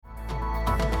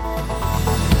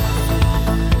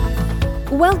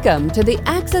Welcome to the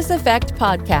Axis Effect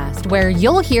podcast, where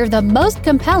you'll hear the most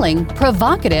compelling,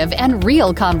 provocative, and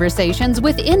real conversations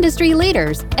with industry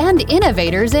leaders and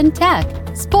innovators in tech,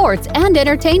 sports, and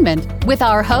entertainment with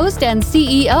our host and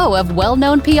CEO of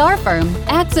well-known PR firm,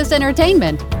 Axis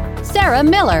Entertainment, Sarah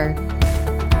Miller.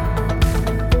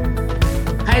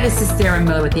 Hi, this is Sarah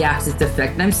Miller with the Axis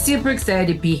Effect, and I'm super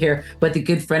excited to be here with a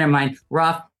good friend of mine,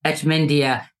 Raphael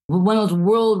Echemendia, one of those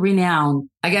world-renowned,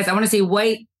 I guess I want to say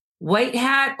white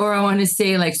hat, or I want to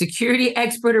say like security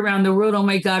expert around the world. Oh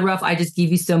my God, Raph, I just give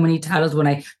you so many titles when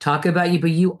I talk about you, but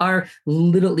you are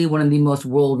literally one of the most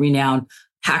world-renowned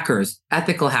hackers,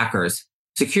 ethical hackers,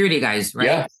 security guys,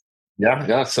 right?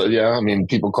 Yeah. So, I mean,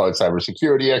 people call it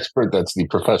cybersecurity expert. That's the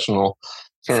professional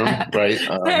term, right?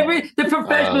 The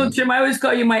professional term. I always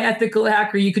call you my ethical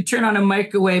hacker. You could turn on a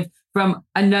microwave from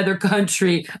another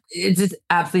country. It's just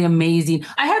absolutely amazing.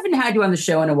 I haven't had you on the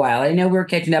show in a while. I know we're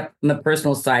catching up on the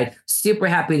personal side. Super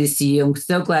happy to see you. I'm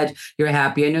so glad you're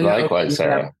happy. I know likewise,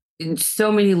 Sarah. In so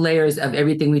many layers of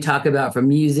everything we talk about, from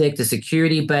music to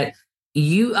security, but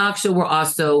you actually were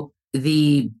also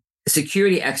the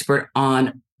security expert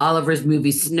on Oliver's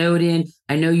movie Snowden.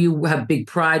 I know you have big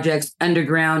projects,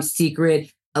 underground,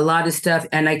 secret, a lot of stuff.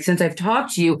 And since I've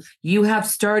talked to you, you have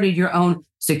started your own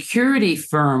security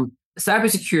firm,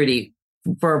 cybersecurity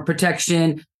for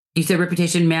protection. You said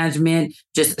reputation management,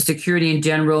 just security in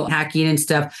general, hacking and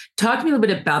stuff. Talk to me a little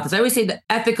bit about this. I always say the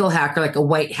ethical hacker, like a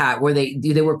white hat, where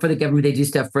they work for the government, they do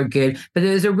stuff for good. But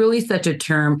is there really such a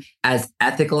term as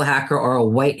ethical hacker or a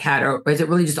white hat, or is it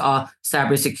really just all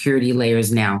cybersecurity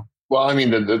layers now? Well, I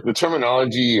mean, the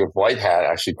terminology of white hat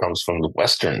actually comes from the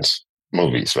Westerns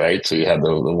movies, right? So you had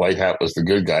the white hat was the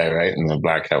good guy, right? And the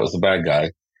black hat was the bad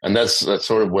guy. And that's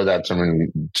sort of where that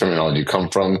terminology come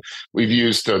from. We've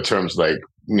used terms like,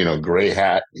 gray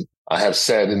hat. I have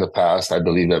said in the past, I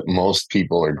believe that most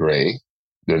people are gray.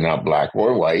 They're not black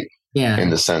or white in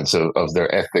the sense of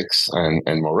their ethics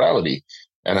and morality.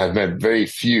 And I've met very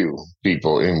few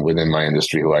people within my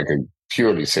industry who I could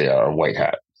purely say are white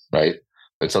hat, right?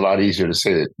 It's a lot easier to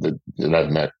say that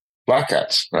I've met black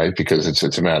hats, right? Because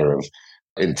it's a matter of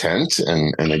intent.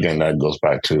 And again, that goes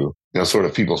back to, sort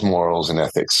of people's morals and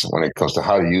ethics when it comes to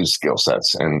how to use skill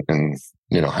sets. And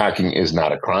hacking is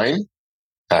not a crime.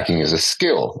 Hacking is a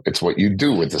skill. It's what you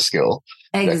do with the skill.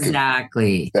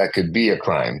 Exactly. That could be a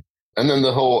crime. And then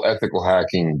the whole ethical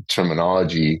hacking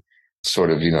terminology sort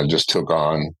of, just took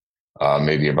on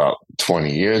maybe about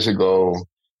 20 years ago.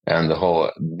 And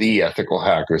the ethical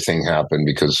hacker thing happened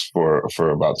because for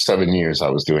about 7 years, I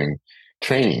was doing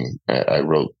training. I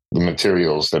wrote the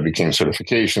materials that became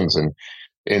certifications and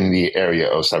in the area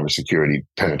of cybersecurity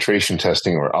penetration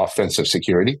testing or offensive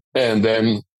security. And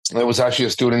then there was actually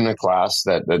a student in the class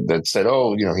that said,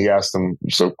 he asked them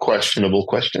some questionable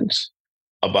questions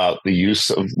about the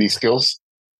use of these skills.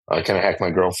 Can I hack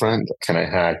my girlfriend? Can I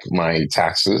hack my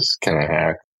taxes? Can I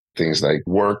hack things like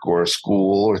work or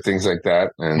school or things like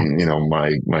that? And,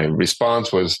 my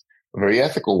response was a very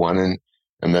ethical one.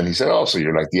 And then he said, so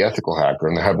you're like the ethical hacker.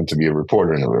 And there happened to be a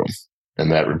reporter in the room.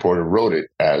 And that reporter wrote it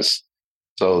as,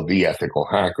 the ethical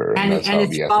hacker. And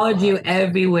it's followed you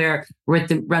everywhere around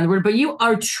the world. But you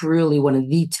are truly one of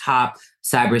the top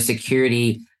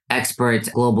cybersecurity experts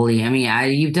globally. I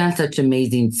mean, you've done such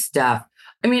amazing stuff.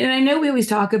 I mean, and I know we always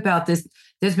talk about this.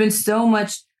 There's been so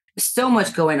much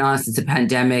going on since the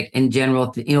pandemic in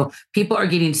general. People are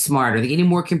getting smarter. They're getting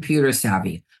more computer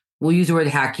savvy. We'll use the word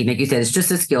hacking. Like you said, it's just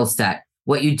a skill set.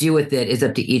 What you do with it is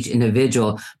up to each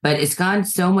individual. But it's gotten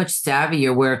so much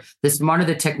savvier where the smarter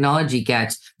the technology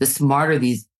gets, the smarter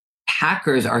these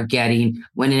hackers are getting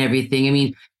when and everything. I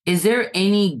mean, is there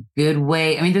any good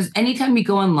way? I mean, anytime you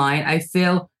go online, I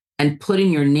feel, and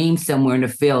putting your name somewhere in a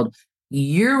field,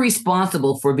 you're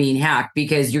responsible for being hacked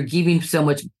because you're giving so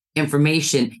much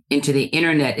information into the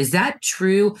internet. Is that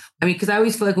true? I mean, because I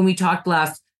always feel like when we talked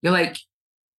last, you're like,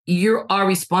 you are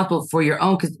responsible for your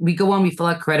own, because we go on, we fill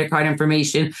out credit card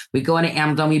information, we go on to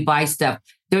Amazon, we buy stuff.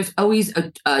 There's always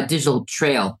a digital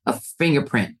trail, a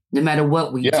fingerprint, no matter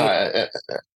what we do.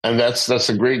 And that's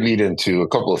a great lead into a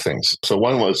couple of things. So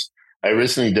one was, I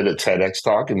recently did a TEDx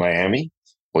talk in Miami,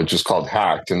 which is called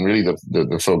Hacked. And really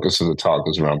the focus of the talk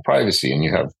was around privacy. And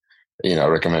you have, I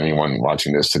recommend anyone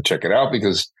watching this to check it out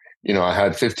because, I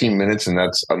had 15 minutes and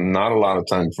that's not a lot of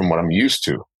time from what I'm used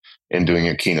to in doing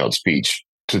a keynote speech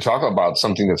to talk about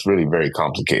something that's really very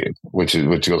complicated, which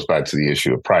goes back to the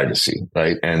issue of privacy,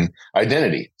 right? And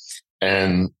identity.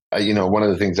 And, one of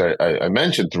the things I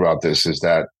mentioned throughout this is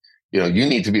that, you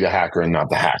need to be the hacker and not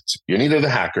the hacked. You're neither the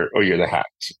hacker or you're the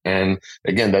hacked. And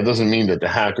again, that doesn't mean that the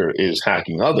hacker is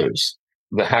hacking others.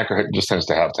 The hacker just tends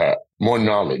to have more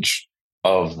knowledge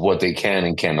of what they can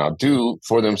and cannot do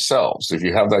for themselves. If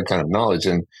you have that kind of knowledge,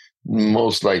 then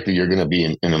most likely you're going to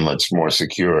be in a much more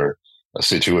secure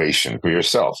situation for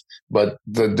yourself. But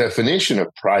the definition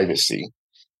of privacy,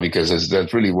 because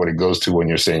that's really what it goes to when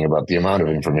you're saying about the amount of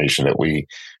information that we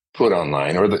put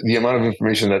online, or the amount of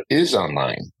information that is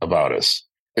online about us,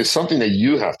 is something that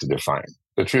you have to define.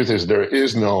 The truth is, there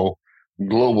is no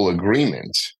global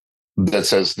agreement that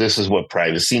says this is what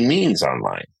privacy means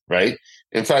online, right?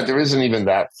 In fact, there isn't even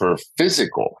that for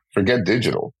physical, forget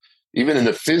digital. Even in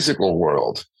the physical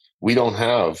world, we don't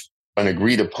have an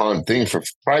agreed upon thing for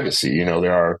privacy. You know,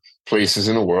 there are places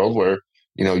in the world where,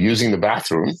 you know, using the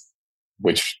bathroom,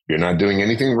 which you're not doing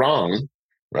anything wrong,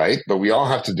 right? But we all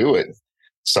have to do it.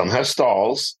 Some have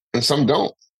stalls and some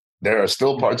don't. There are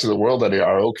still parts of the world that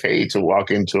are okay to walk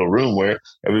into a room where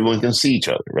everyone can see each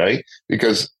other, right?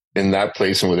 Because in that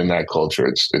place and within that culture,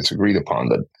 it's agreed upon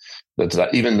that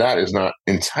even that is not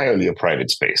entirely a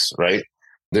private space, right?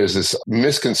 There's this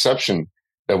misconception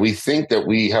that we think that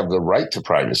we have the right to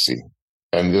privacy.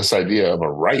 And this idea of a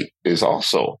right is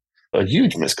also a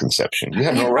huge misconception. You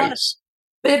have no rights.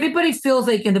 But everybody feels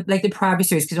like the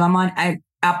privacy is, because I'm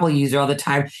Apple user all the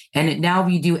time. And now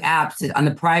if you do apps on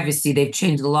the privacy, they've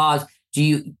changed the laws.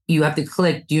 You have to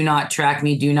click, do not track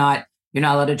me, you're not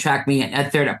allowed to track me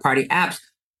at third party apps.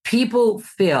 People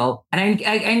feel, and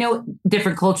I know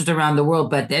different cultures around the world,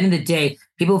 but at the end of the day,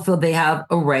 people feel they have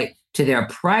a right to their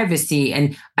privacy.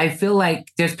 And I feel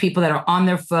like there's people that are on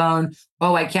their phone.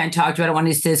 Oh, I can't talk to you. I don't want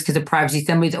to see this because of privacy.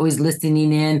 Somebody's always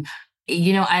listening in.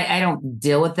 You know, I don't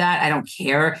deal with that. I don't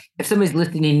care. If somebody's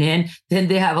listening in, then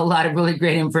they have a lot of really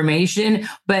great information,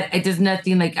 but it does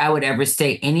nothing like I would ever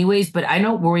say anyways. But I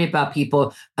don't worry about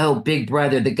people. Oh, big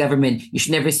brother, the government, you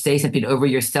should never say something over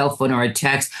your cell phone or a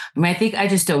text. I mean, I think I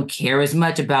just don't care as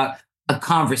much about a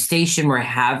conversation we're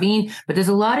having, but there's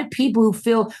a lot of people who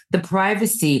feel the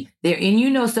privacy there.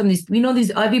 And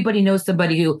everybody knows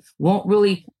somebody who won't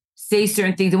really say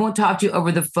certain things. They won't talk to you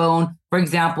over the phone. For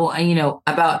example,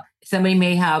 about somebody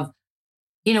may have,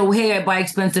 hey, I buy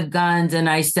expensive guns and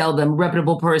I sell them,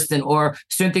 reputable person, or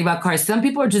certain thing about cars. Some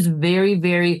people are just very,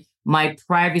 very my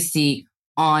privacy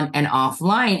on and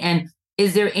offline. And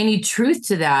is there any truth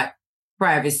to that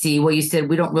privacy? Well, you said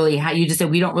we don't really you just said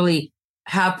we don't really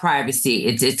have privacy.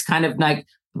 It's kind of like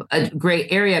a gray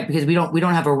area because we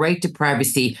don't have a right to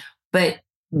privacy. But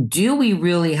do we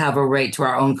really have a right to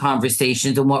our own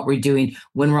conversations and what we're doing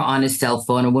when we're on a cell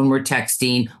phone or when we're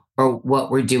texting or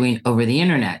what we're doing over the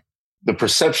internet? The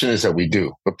perception is that we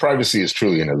do, but privacy is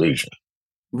truly an illusion.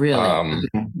 Really?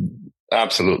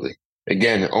 Absolutely.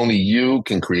 Again, only you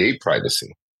can create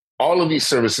privacy. All of these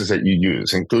services that you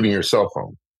use, including your cell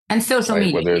phone. And social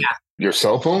media. Whether your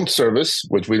cell phone service,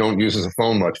 which we don't use as a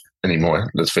phone much anymore,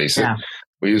 let's face it.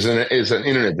 We use it as an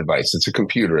internet device. It's a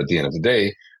computer at the end of the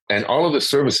day. And all of the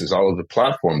services, all of the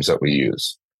platforms that we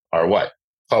use are what?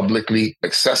 Publicly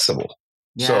accessible.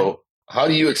 Yeah. So how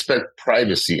do you expect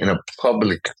privacy in a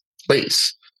public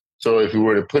place? So if we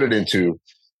were to put it into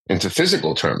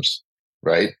physical terms,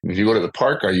 right? If you go to the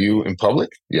park, are you in public?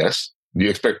 Yes. Do you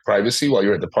expect privacy while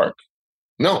you're at the park?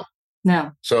 No.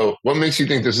 No. So what makes you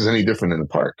think this is any different than the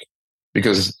park?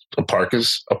 Because a park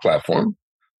is a platform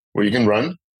where you can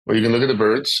run, where you can look at the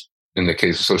birds, in the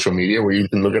case of social media, where you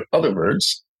can look at other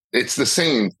birds. It's the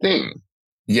same thing.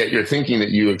 Yet you're thinking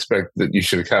that you expect that you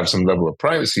should have some level of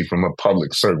privacy from a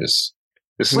public service.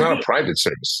 This is not a private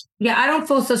service. Yeah, I don't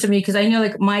follow social media because I know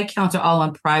like my accounts are all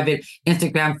on private,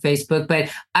 Instagram, Facebook, but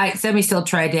somebody still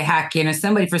tried to hack in or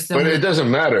somebody for some reason. But it doesn't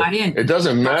matter. It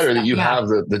doesn't matter that you have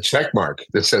the check mark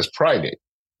that says private.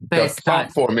 But the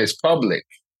platform is public.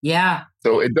 Yeah.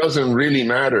 So it doesn't really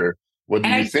matter whether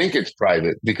you think it's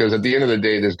private, because at the end of the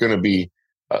day, there's going to be,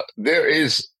 there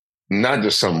is not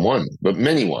just someone, but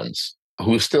many ones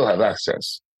who still have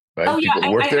access. Right? Oh,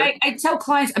 yeah. I tell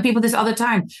clients, people this all the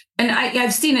time. And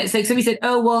I've seen it. It's like somebody said,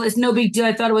 oh, well, it's no big deal.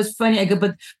 I thought it was funny. I go,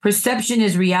 but perception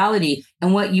is reality.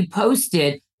 And what you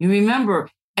posted, you remember,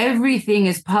 everything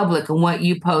is public and what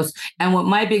you post. And what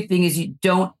my big thing is, you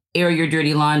don't air your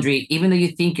dirty laundry. Even though you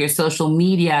think your social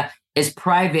media is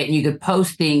private and you could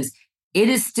post things, it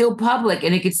is still public.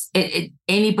 And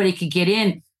anybody could get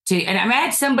in to. And I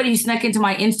had somebody who snuck into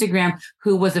my Instagram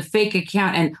who was a fake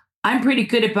account. And I'm pretty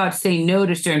good about saying no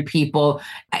to certain people.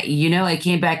 I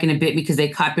came back in a bit because they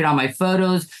copied all my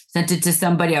photos, sent it to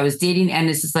somebody I was dating. And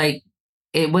it's just like,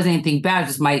 it wasn't anything bad. It was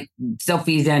just my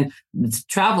selfies and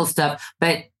travel stuff.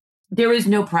 But there is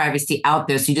no privacy out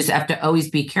there. So you just have to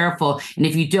always be careful. And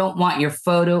if you don't want your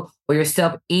photo or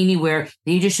yourself anywhere,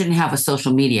 then you just shouldn't have a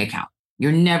social media account.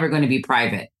 You're never going to be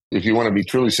private. If you want to be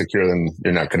truly secure, then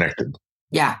you're not connected.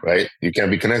 Yeah. right? You can't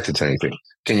be connected to anything.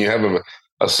 Can you have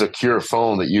a secure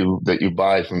phone that you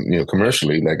buy from,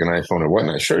 commercially, like an iPhone or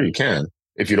whatnot? Sure, you can,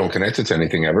 if you don't connect it to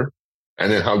anything ever.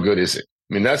 And then how good is it?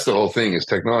 I mean, that's the whole thing. Is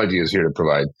technology is here to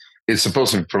provide. It's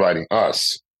supposed to be providing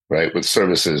us, right, with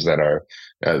services that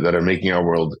are making our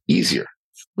world easier.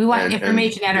 We want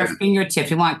information at our fingertips.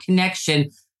 We want connection,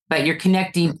 but you're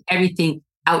connecting everything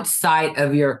outside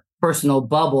of your personal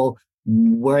bubble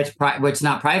where it's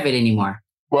not private anymore.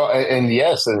 Well, and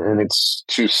yes, and it's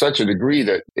to such a degree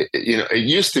that, it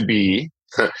used to be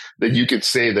that you could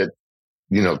say that,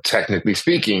 technically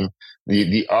speaking,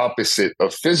 the opposite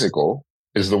of physical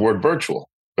is the word virtual,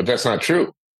 but that's not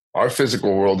true. Our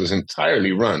physical world is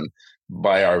entirely run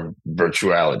by our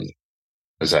virtuality.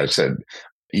 As I've said,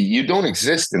 you don't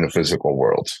exist in the physical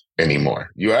world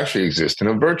anymore. You actually exist in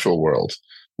a virtual world.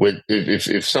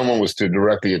 If someone was to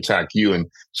directly attack you and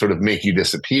sort of make you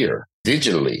disappear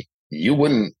digitally, you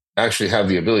wouldn't actually have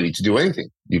the ability to do anything.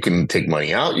 You can take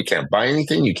money out. You can't buy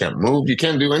anything. You can't move. You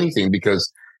can't do anything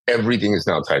because everything is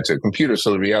now tied to a computer.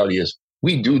 So the reality is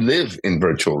we do live in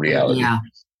virtual reality. Yeah.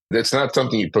 That's not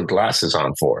something you put glasses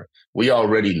on for. We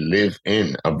already live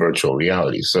in a virtual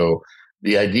reality. So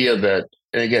the idea that,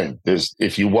 and again,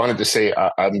 if you wanted to say,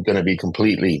 I'm going to be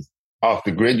completely off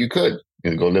the grid, you could.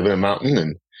 You go live in a mountain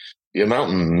and be a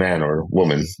mountain man or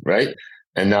woman, right?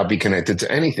 And not be connected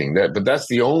to anything. But that's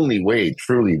the only way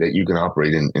truly that you can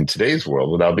operate in today's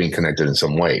world without being connected in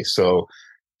some way. So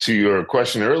to your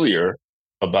question earlier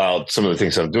about some of the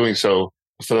things I'm doing. So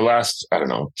for the last,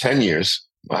 10 years,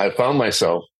 I found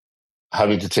myself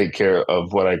having to take care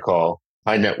of what I call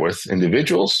high net worth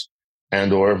individuals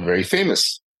and or very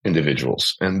famous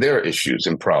individuals and their issues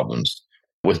and problems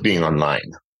with being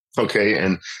online. Okay.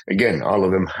 And again, all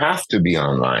of them have to be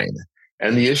online.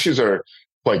 And the issues are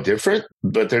quite different,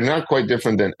 but they're not quite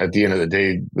different than, at the end of the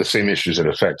day, the same issues that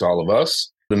affect all of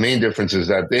us. The main difference is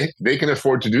that they can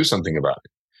afford to do something about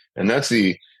it. And that's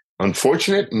the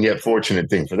unfortunate and yet fortunate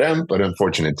thing for them, but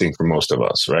unfortunate thing for most of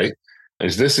us, right?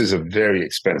 Is this is a very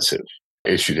expensive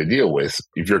issue to deal with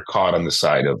if you're caught on the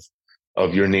side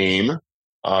of your name,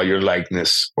 your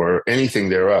likeness, or anything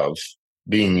thereof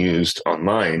being used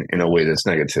online in a way that's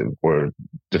negative or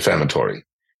defamatory.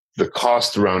 The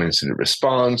cost around incident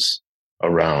response,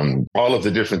 around all of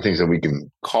the different things that we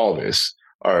can call this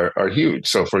are huge.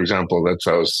 So, for example, that's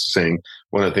what I was saying.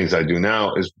 One of the things I do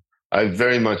now is I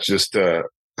very much just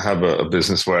have a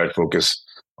business where I focus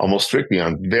almost strictly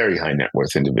on very high net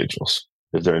worth individuals.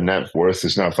 If their net worth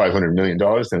is not $500 million,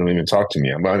 then don't even talk to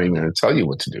me. I'm not even going to tell you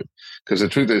what to do. Because the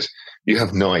truth is, you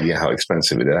have no idea how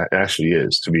expensive it actually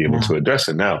is to be able to address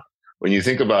it. Now, when you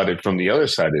think about it from the other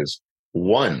side is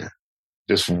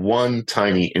just one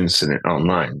tiny incident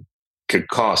online could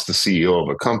cost the CEO of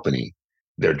a company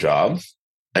their job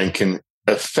and can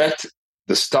affect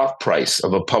the stock price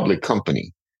of a public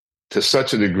company to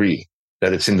such a degree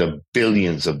that it's in the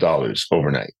billions of dollars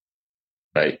overnight,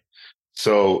 right?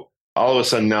 So all of a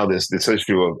sudden now this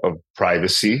issue of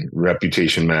privacy,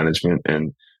 reputation management,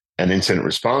 and incident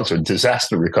response or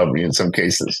disaster recovery in some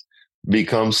cases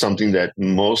becomes something that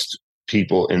most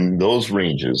people in those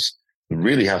ranges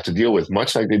really have to deal with,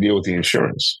 much like they deal with the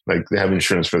insurance. Like they have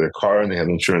insurance for their car and they have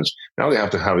insurance. Now they have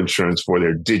to have insurance for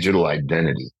their digital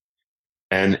identity.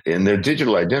 And their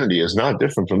digital identity is not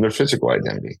different from their physical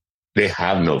identity. They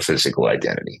have no physical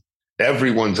identity.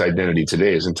 Everyone's identity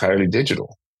today is entirely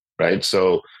digital, right?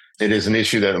 So it is an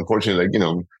issue that unfortunately,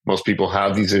 most people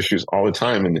have these issues all the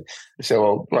time. And they say,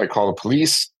 well, I call the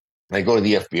police, I go to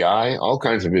the FBI, all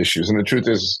kinds of issues. And the truth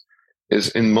is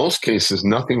in most cases,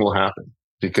 nothing will happen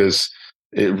because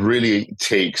it really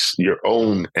takes your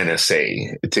own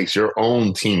NSA. It takes your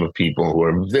own team of people who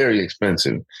are very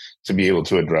expensive to be able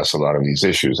to address a lot of these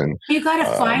issues. And you got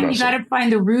to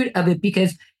find the root of it,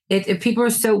 because if people are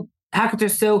so hackers are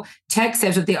so tech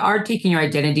savvy, if they are taking your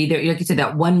identity, like you said,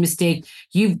 that one mistake,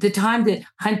 you've the time to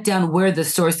hunt down where the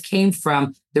source came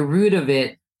from, the root of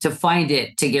it, to find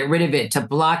it, to get rid of it, to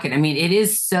block it. I mean, it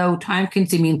is so time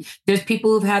consuming. There's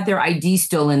people who've had their ID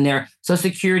stolen, their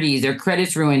social security, their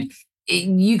credits ruined.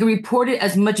 You can report it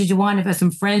as much as you want. I've had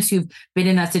some friends who've been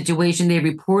in that situation. They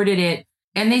reported it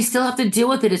and they still have to deal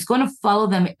with it. It's going to follow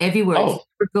them everywhere.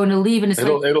 It's going to leave. And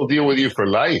it'll deal with you for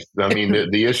life. I mean,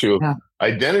 the issue of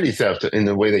identity theft in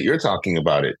the way that you're talking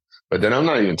about it. But then I'm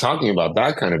not even talking about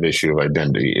that kind of issue of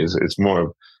identity. It's more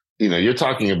of, you're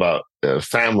talking about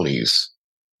families.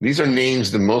 These are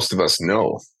names that most of us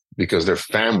know because their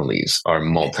families are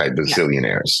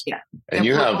multi-bazillionaires. Yeah. And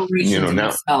you have,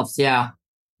 now.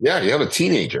 Yeah, you have a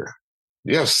teenager.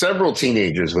 You have several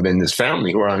teenagers within this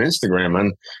family who are on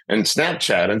Instagram and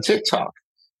Snapchat and TikTok.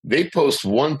 they post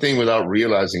one thing without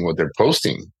realizing what they're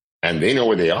posting, and they know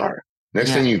where they are.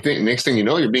 Next thing you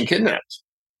know, you're being kidnapped.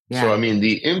 Yeah. So, I mean,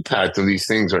 the impact of these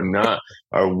things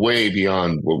are way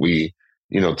beyond what we,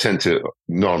 tend to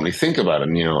normally think about.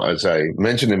 And, as I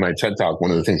mentioned in my TED Talk,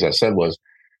 one of the things I said was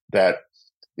that,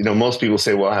 most people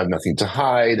say, well, I have nothing to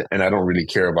hide and I don't really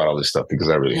care about all this stuff because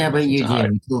I really have nothing to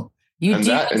hide. You and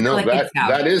do.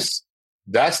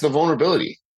 That's the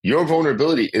vulnerability. Your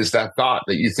vulnerability is that thought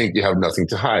that you think you have nothing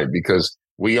to hide, because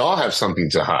we all have something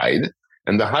to hide,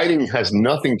 and the hiding has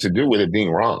nothing to do with it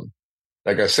being wrong.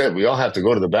 Like I said, we all have to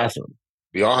go to the bathroom.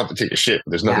 We all have to take a shit.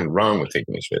 There's nothing wrong with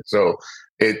taking a shit. So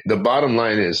the bottom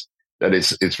line is that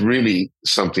it's really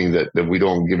something that we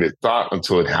don't give it thought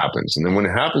until it happens. And then when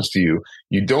it happens to you,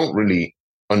 you don't really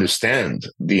understand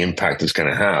the impact it's going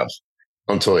to have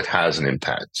until it has an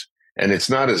impact. And it's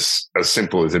not as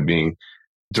simple as it being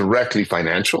directly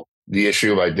financial. The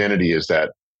issue of identity is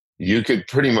that you could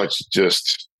pretty much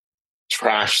just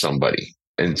trash somebody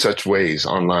in such ways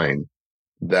online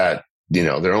that,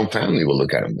 their own family will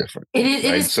look at them different. It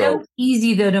is so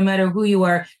easy, though, no matter who you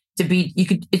are,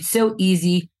 it's so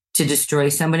easy to destroy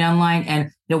somebody online. And,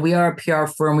 we are a PR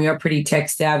firm. We are pretty tech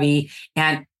savvy.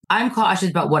 And I'm cautious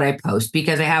about what I post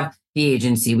because I have the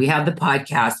agency. We have the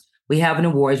podcast. We have an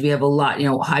awards. We have a lot,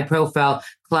 high profile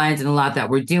clients and a lot that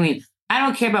we're doing. I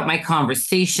don't care about my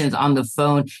conversations on the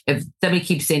phone. If somebody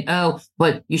keeps saying, oh,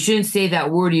 but you shouldn't say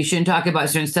that word, you shouldn't talk about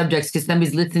certain subjects because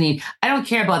somebody's listening. I don't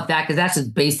care about that because that's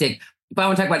just basic. If I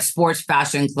want to talk about sports,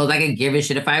 fashion, clothes, I can give a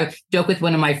shit. If I joke with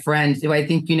one of my friends who I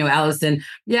think, Allison,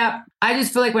 I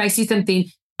just feel like when I see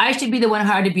something, I should be the one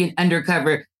hired to be an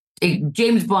undercover, a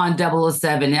James Bond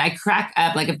 007. And I crack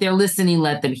up. Like if they're listening,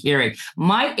 let them hear it.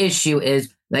 My issue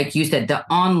is, like you said, the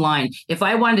online. If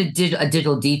I wanted a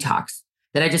digital detox,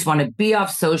 that I just want to be off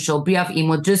social, be off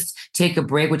email, just take a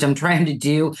break, which I'm trying to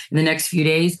do in the next few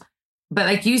days. But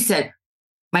like you said,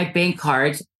 my bank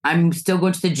cards, I'm still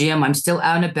going to the gym. I'm still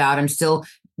out and about.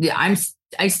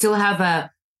 I still have a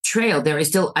trail there.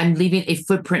 I'm leaving a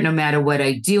footprint no matter what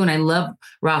I do. And I love,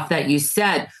 Ralph, that you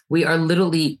said we are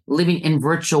literally living in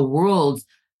virtual worlds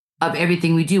of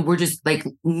everything we do. We're just like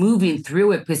moving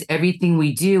through it because everything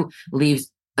we do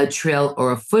leaves a trail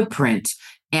or a footprint.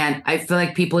 And I feel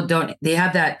like people they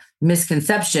have that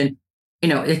misconception,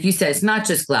 like you said, it's not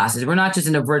just glasses. We're not just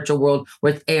in a virtual world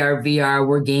with AR, VR,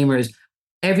 we're gamers.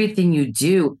 Everything you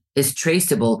do is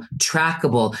traceable,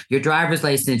 trackable. Your driver's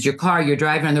license, your car, you're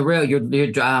driving on the road,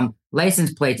 your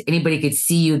license plates, anybody could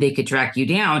see you, they could track you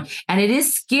down. And it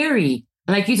is scary.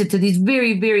 And like you said, to these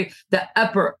very, very, the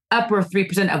upper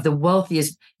 3% of the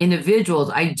wealthiest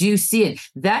individuals, I do see it.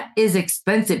 That is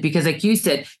expensive because like you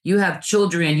said, you have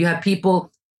children, you have people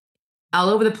all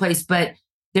over the place, but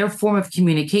their form of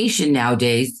communication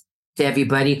nowadays to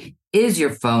everybody is your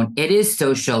phone. It is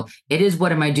social. It is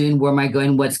what am I doing? Where am I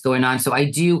going? What's going on? So I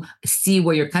do see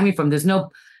where you're coming from.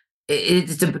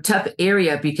 It's a tough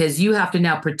area because you have to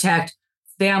now protect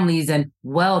families and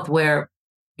wealth where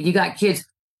you got kids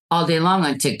all day long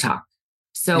on TikTok.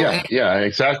 So yeah,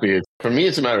 exactly. For me,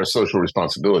 it's a matter of social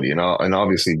responsibility and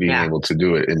obviously being able to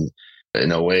do it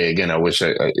in a way. Again, I wish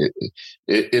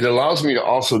it allows me to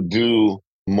also do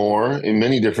more in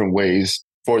many different ways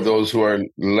for those who are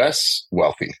less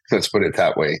wealthy. Let's put it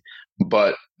that way.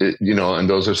 But, and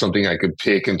those are something I could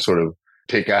pick and sort of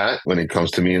pick at when it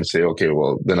comes to me and say, okay,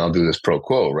 well, then I'll do this pro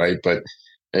quo, right? But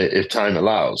if time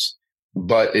allows,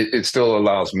 but it still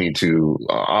allows me to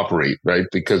operate, right?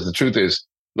 Because the truth is,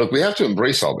 look, we have to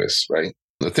embrace all this, right?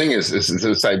 The thing is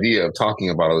this idea of talking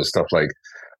about all this stuff like,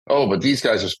 oh, but these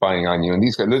guys are spying on you and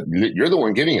these guys, you're the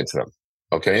one giving it to them.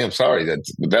 Okay, I'm sorry,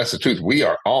 that's the truth. We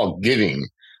are all giving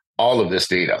all of this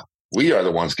data. We are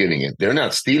the ones giving it. They're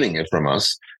not stealing it from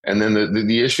us. And then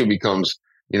the issue becomes,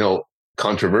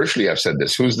 controversially, I've said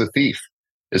this, who's the thief?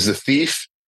 Is the thief,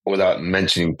 without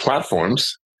mentioning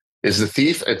platforms, is the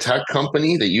thief a tech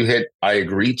company that you hit I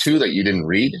agree to that you didn't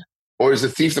read? Or is the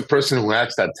thief the person who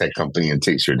hacks that tech company and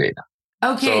takes your data?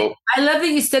 Okay. So, I love that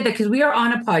you said that because we are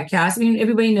on a podcast. I mean,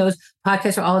 everybody knows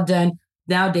podcasts are all done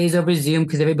nowadays over Zoom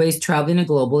because everybody's traveling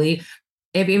globally.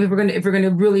 If we're going to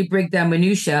really break down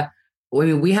minutia,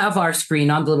 we have our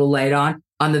screen on, the little light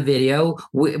on the video.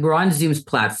 We're on Zoom's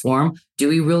platform. Do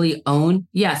we really own?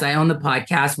 Yes, I own the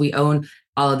podcast. We own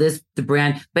all of this, the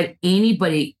brand, but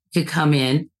anybody could come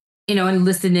in, and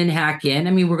listen in, hack in.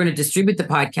 I mean, we're going to distribute the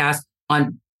podcast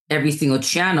on every single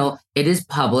channel. It is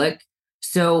public.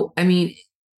 So, I mean,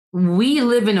 we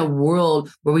live in a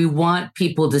world where we want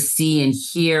people to see and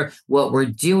hear what we're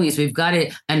doing. So we've got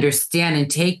to understand and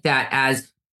take that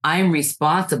as I'm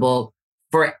responsible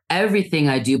for everything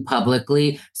I do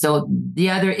publicly. So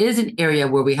yeah, there is an area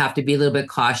where we have to be a little bit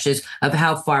cautious of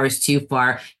how far is too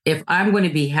far. If I'm going to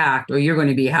be hacked or you're going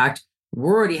to be hacked,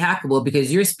 we're already hackable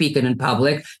because you're speaking in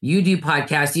public. You do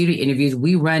podcasts, you do interviews.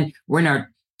 We're in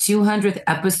our 200th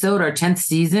episode, our 10th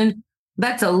season.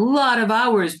 That's a lot of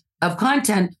hours of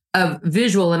content, of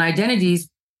visual and identities.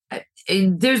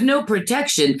 There's no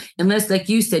protection unless, like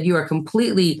you said, you are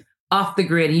completely off the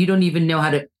grid and you don't even know how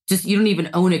to you don't even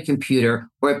own a computer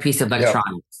or a piece of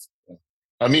electronics. Yeah.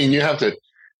 I mean, you have to,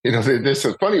 there's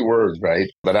a funny word, right?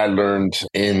 That I learned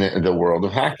in the world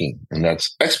of hacking, and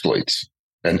that's exploits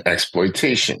and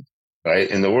exploitation, right?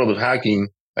 In the world of hacking,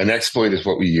 an exploit is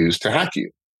what we use to hack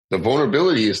you. The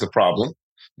vulnerability is the problem.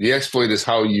 The exploit is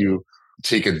how you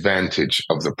take advantage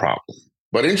of the problem.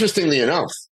 But interestingly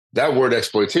enough, that word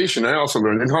exploitation, I also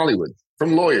learned in Hollywood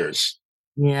from lawyers.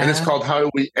 Yeah. And it's called, how do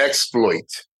we exploit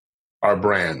our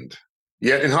brand?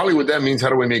 Yet in Hollywood, that means how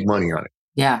do we make money on it?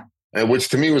 Yeah. And which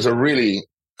to me was a really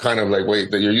kind of like,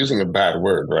 wait, that you're using a bad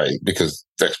word, right? Because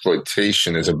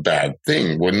exploitation is a bad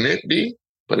thing, wouldn't it be?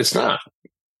 But it's not.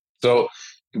 So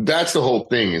that's the whole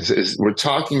thing is we're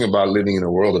talking about living in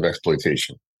a world of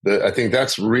exploitation. I think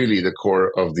that's really the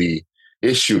core of the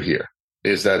issue here,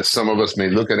 is that some of us may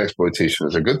look at exploitation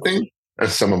as a good thing, and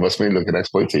some of us may look at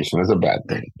exploitation as a bad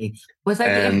thing. Well, it's like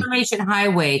the information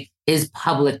highway is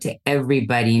public to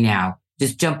everybody now.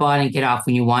 Just jump on and get off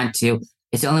when you want to.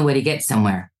 It's the only way to get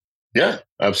somewhere. Yeah,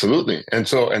 absolutely. And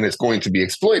it's going to be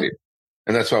exploited.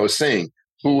 And that's what I was saying.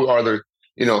 Who are the,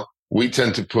 we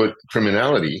tend to put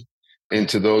criminality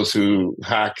into those who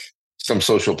hack some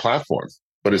social platform.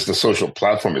 But is the social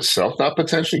platform itself not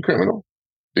potentially criminal?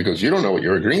 Because you don't know what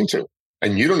you're agreeing to,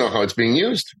 and you don't know how it's being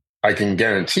used. I can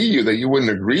guarantee you that you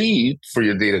wouldn't agree for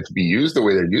your data to be used the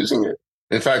way they're using it.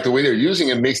 In fact, the way they're using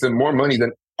it makes them more money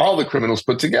than all the criminals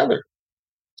put together.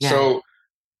 Yeah. So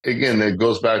again, it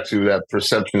goes back to that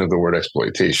perception of the word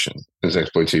exploitation. Is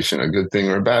exploitation a good thing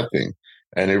or a bad thing?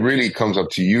 And it really comes up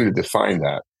to you to define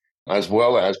that, as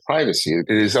well as privacy.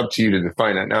 It is up to you to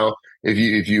define that. Now,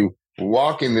 if you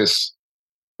walk in this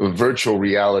virtual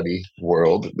reality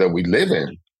world that we live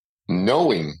in,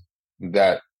 knowing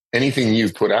that anything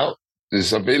you've put out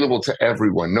is available to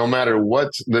everyone, no matter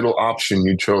what little option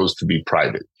you chose to be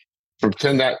private.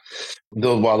 Pretend that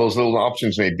while those little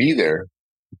options may be there,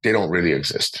 they don't really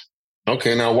exist.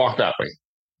 Okay, now walk that way.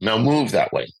 Now move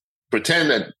that way. Pretend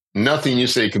that nothing you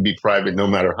say can be private, no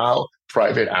matter how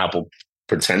private Apple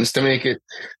pretends to make it,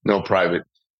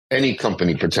 any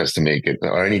company pretends to make it,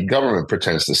 or any government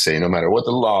pretends to say, no matter what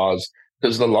the laws,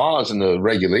 because the laws and the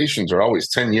regulations are always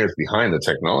 10 years behind the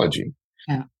technology.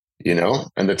 Yeah.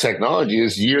 And the technology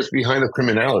is years behind the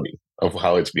criminality of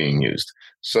how it's being used.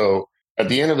 So at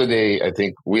the end of the day, I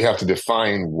think we have to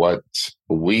define what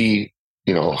we,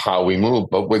 how we move.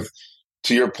 But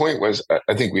to your point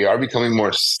I think we are becoming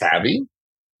more savvy.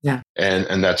 Yeah.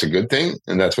 And that's a good thing.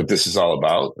 And that's what this is all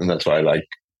about. And that's why I like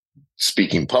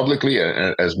speaking publicly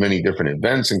at as many different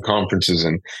events and conferences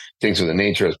and things of the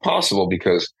nature as possible,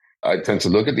 because I tend to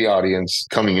look at the audience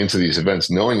coming into these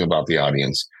events, knowing about the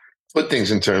audience, put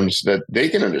things in terms that they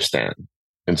can understand.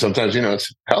 And sometimes,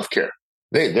 it's healthcare.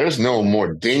 There's no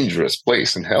more dangerous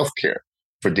place in healthcare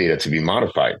for data to be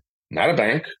modified. Not a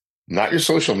bank, not your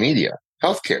social media,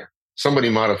 healthcare. Somebody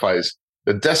modifies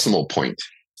the decimal point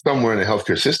somewhere in the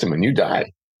healthcare system and you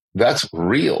die. That's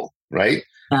real, right?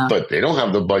 Yeah. But they don't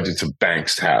have the budgets of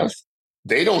banks have.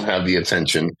 They don't have the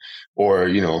attention or,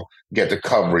 get the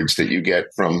coverage that you get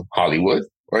from Hollywood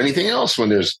or anything else when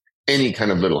there's any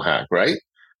kind of little hack, right?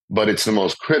 But it's the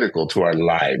most critical to our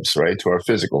lives, right? To our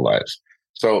physical lives.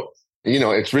 So,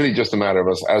 it's really just a matter of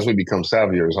us, as we become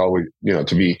savvier, is always,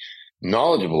 to be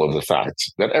knowledgeable of the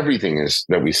fact that everything is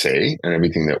that we say and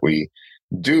everything that we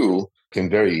do can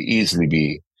very easily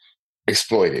be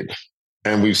exploited.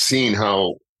 And we've seen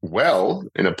how well,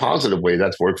 in a positive way,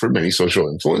 that's worked for many social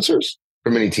influencers,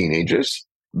 for many teenagers.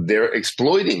 They're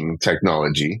exploiting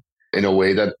technology in a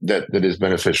way that is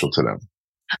beneficial to them.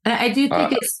 I do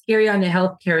think it's scary on the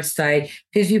healthcare side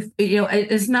because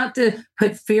it's not to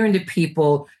put fear into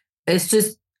people. It's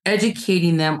just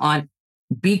educating them on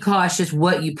be cautious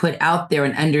what you put out there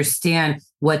and understand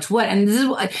what's what. And this is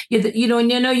what,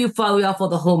 and I know you follow off all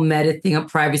the whole meta thing of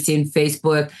privacy in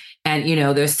Facebook and,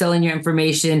 they're selling your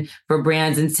information for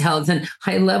brands and sales. And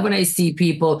I love when I see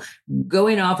people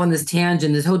going off on this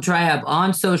tangent, this whole tribe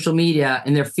on social media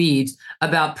in their feeds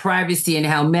about privacy and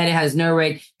how Meta has no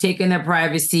right taking their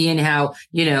privacy and how,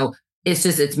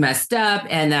 it's messed up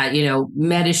and that,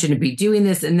 Meta shouldn't be doing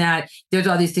this and that. There's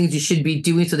all these things you should be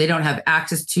doing so they don't have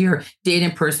access to your data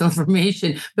and personal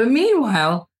information. But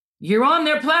meanwhile, you're on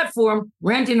their platform,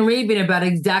 ranting and raving about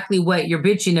exactly what you're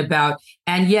bitching about.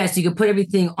 And yes, you can put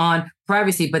everything on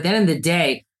privacy, but at the end of the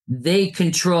day, they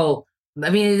control. I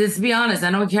mean, let's be honest.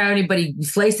 I don't care how anybody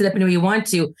slice it up any way you want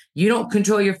to. You don't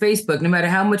control your Facebook, no matter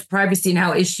how much privacy and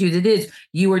how issued it is.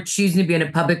 You are choosing to be on a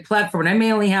public platform. And I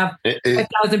may only have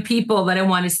 5,000 people that I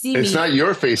want to see it's me. not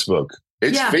your Facebook.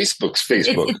 It's Facebook's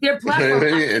Facebook. It's their platform.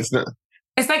 It's not.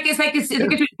 It's like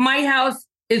my house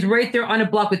is right there on a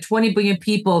block with 20 billion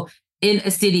people in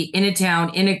a city, in a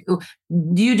town,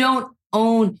 you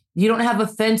don't have a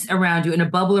fence around you and a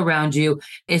bubble around you.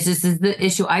 It's just the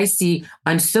issue I see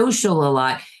on social a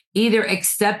lot. Either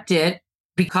accept it,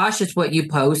 be cautious what you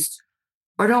post,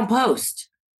 or don't post.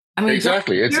 I mean,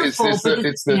 exactly. It's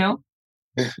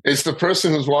the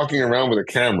person who's walking around with a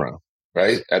camera,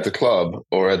 right, at the club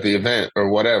or at the event or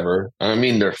whatever. I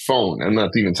mean, their phone. I'm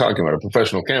not even talking about a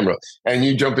professional camera. And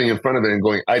you jumping in front of it and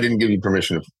going, "I didn't give you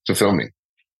permission to film me."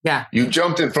 Yeah, you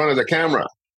jumped in front of the camera.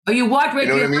 Or you walked right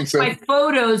through my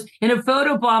photos in a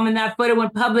photo bomb, and that photo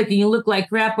went public, and you look like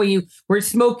crap when you were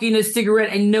smoking a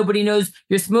cigarette and nobody knows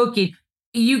you're smoking.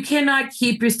 You cannot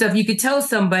keep your stuff. You could tell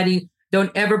somebody, "Don't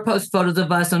ever post photos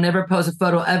of us. Don't ever post a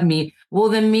photo of me." Well,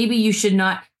 then maybe you should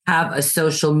not have a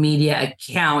social media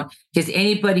account, because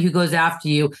anybody who goes after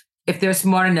you, if they're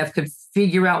smart enough, could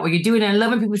figure out what you're doing. And I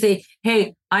love when people say,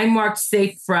 "Hey, I'm marked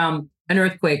safe from an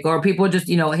earthquake," or people just,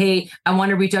 "Hey, I want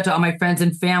to reach out to all my friends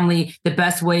and family. The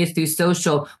best way is through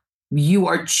social." You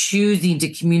are choosing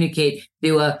to communicate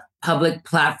through a public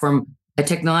platform, a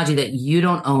technology that you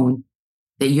don't own,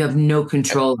 that you have no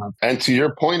control of. And to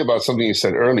your point about something you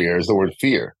said earlier is the word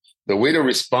fear. The way to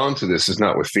respond to this is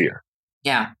not with fear.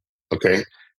 Yeah. Okay.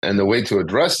 And the way to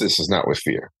address this is not with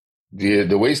fear.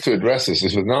 The ways to address this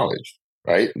is with knowledge.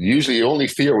 Right? Usually you only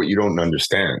fear what you don't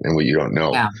understand and what you don't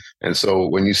know. Yeah. And so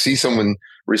when you see someone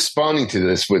responding to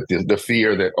this with the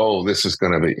fear that, "Oh, this is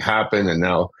going to happen, and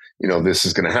now, this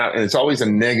is going to happen," and it's always a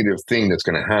negative thing that's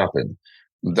going to happen,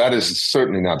 that is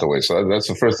certainly not the way. So that's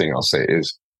the first thing I'll say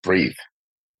is breathe.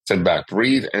 Sit back,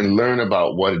 breathe, and learn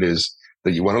about what it is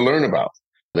that you want to learn about,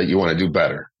 that you want to do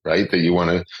better, right? That you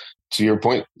want to your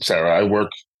point, Sarah, I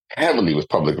work heavily with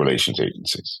public relations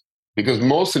agencies. Because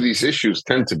most of these issues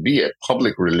tend to be a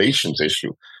public relations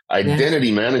issue,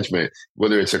 identity management,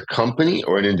 whether it's a company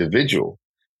or an individual,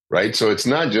 right? So it's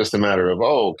not just a matter of,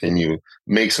 "Oh, can you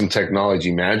make some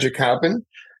technology magic happen?"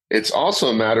 It's also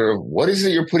a matter of what is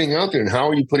it you're putting out there and how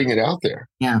are you putting it out there?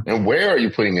 Yeah. And where are you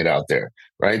putting it out there,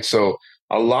 right? So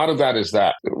a lot of that is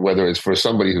that, whether it's for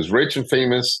somebody who's rich and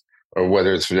famous or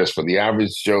whether it's just for the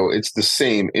average Joe, it's the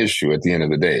same issue at the end of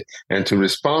the day. And to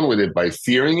respond with it by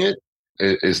fearing it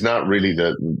is not really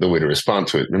the way to respond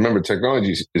to it. Remember,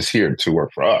 technology is here to work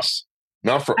for us,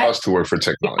 not for us to work for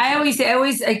technology. I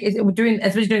always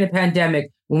especially during the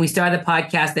pandemic, when we started the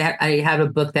podcast, I have a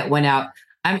book that went out.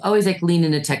 I'm always like, lean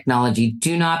into technology.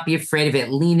 Do not be afraid of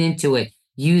it. Lean into it.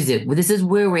 Use it. Well, this is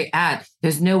where we're at.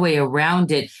 There's no way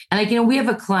around it. And we have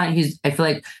a client who's, I feel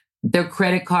like their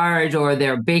credit cards or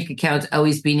their bank accounts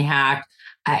always being hacked.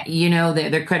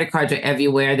 Their credit cards are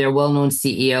everywhere. They're a well-known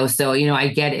CEO. So, I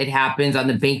get it happens on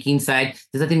the banking side.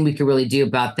 There's nothing we can really do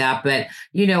about that. But,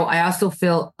 I also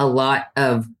feel a lot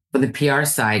of, from the PR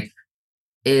side,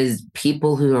 is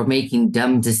people who are making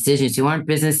dumb decisions, who aren't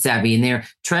business savvy, and they're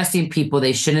trusting people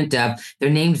they shouldn't have.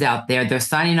 Their names out there. They're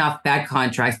signing off bad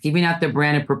contracts, giving out their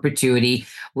brand in perpetuity.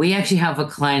 We actually have a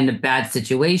client in a bad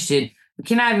situation. We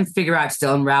cannot even figure out,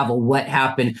 still unravel what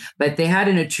happened. But they had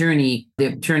an attorney. The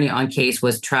attorney on case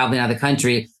was traveling out of the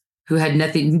country, who had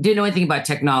didn't know anything about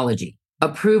technology.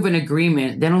 Approve an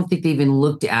agreement. They don't think they even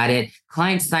looked at it.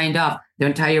 Client signed off their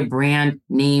entire brand,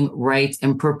 name, rights,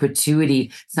 and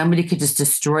perpetuity. Somebody could just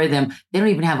destroy them. They don't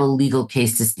even have a legal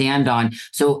case to stand on.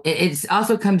 So it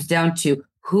also comes down to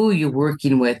who you're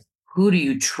working with, who do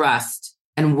you trust,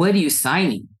 and what are you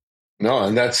signing? No,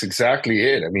 and that's exactly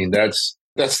it. I mean, that's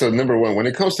the number one. When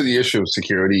it comes to the issue of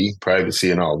security,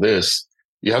 privacy, and all this,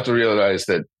 you have to realize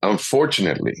that,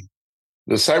 unfortunately,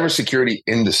 the cybersecurity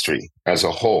industry as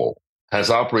a whole has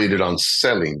operated on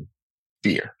selling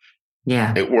fear.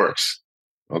 Yeah. It works.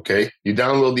 Okay. You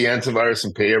download the antivirus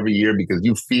and pay every year because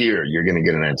you fear you're going to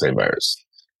get an antivirus,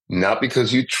 not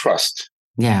because you trust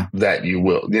that you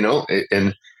will,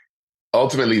 and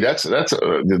ultimately that's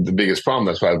the biggest problem.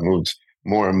 That's why I've moved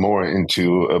more and more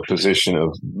into a position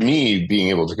of me being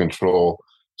able to control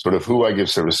sort of who I give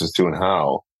services to and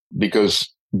how, because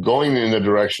going in the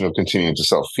direction of continuing to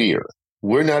sell fear,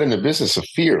 we're not in the business of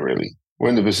fear, really. We're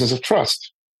in the business of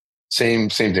trust. Same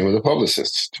thing with the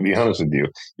publicists. To be honest with you,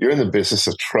 you're in the business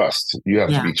of trust. You have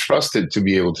to be trusted to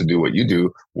be able to do what you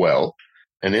do well.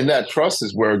 And in that trust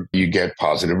is where you get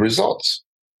positive results.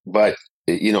 But,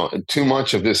 too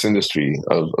much of this industry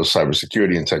of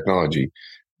cybersecurity and technology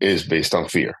is based on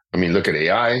fear. I mean, look at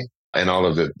AI and all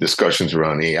of the discussions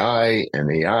around AI and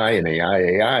AI and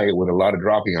AI, with a lot of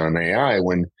dropping on AI,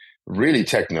 when really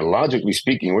technologically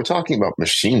speaking, we're talking about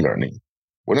machine learning.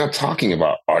 We're not talking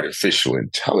about artificial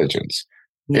intelligence.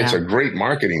 Yeah. It's a great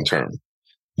marketing term.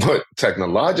 But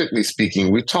technologically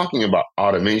speaking, we're talking about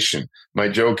automation. My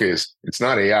joke is it's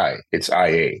not AI, it's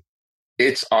IA.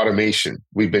 It's automation.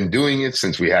 We've been doing it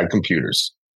since we had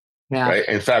computers, right?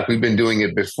 In fact, we've been doing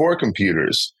it before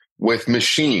computers with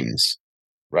machines,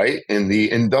 right? In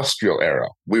the industrial era,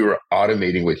 we were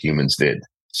automating what humans did.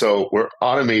 So we're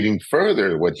automating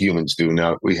further what humans do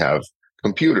now that we have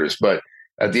computers. But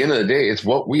at the end of the day, it's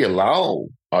what we allow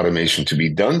automation to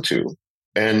be done to.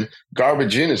 And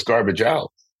garbage in is garbage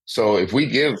out. So if we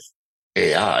give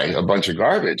AI a bunch of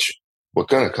garbage,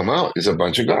 what's going to come out is a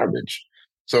bunch of garbage.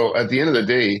 So at the end of the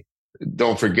day,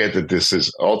 don't forget that this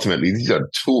is ultimately, these are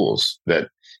tools that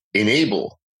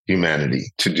enable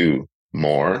humanity to do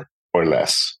more or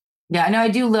less. Yeah, and I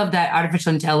do love that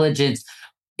artificial intelligence.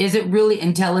 Is it really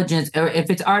intelligence? Or if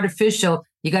it's artificial,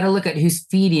 you got to look at who's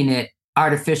feeding it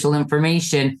artificial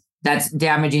information that's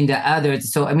damaging to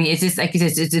others. So, I mean, it's just like you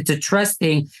said, it's a trust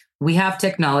thing. We have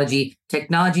technology.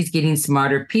 Technology is getting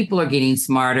smarter. People are getting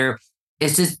smarter.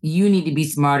 It's just you need to be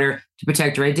smarter to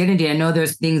protect your identity. I know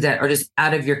there's things that are just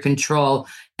out of your control,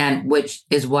 and which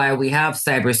is why we have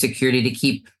cybersecurity to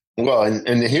keep. Well,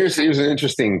 and here's an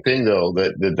interesting thing, though,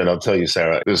 that I'll tell you,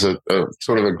 Sarah. There's a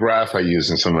sort of a graph I use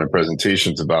in some of my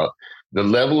presentations about the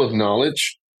level of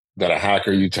knowledge that a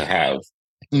hacker needed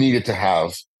to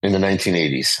have in the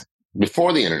 1980s,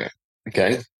 before the internet,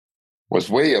 okay, was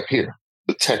way up here.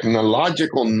 The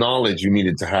technological knowledge you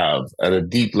needed to have at a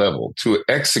deep level to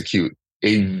execute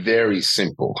a very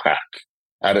simple hack.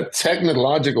 At a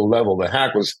technological level, the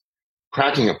hack was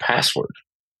cracking a password.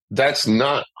 That's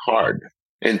not hard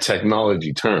in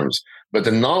technology terms, but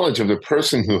the knowledge of the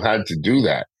person who had to do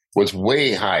that was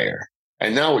way higher.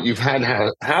 And now what you've had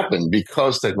happen,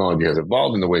 because technology has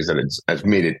evolved in the ways that it's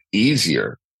made it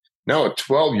easier. Now a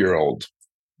 12-year-old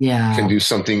can do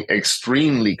something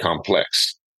extremely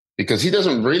complex because he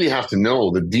doesn't really have to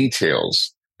know the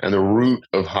details and the root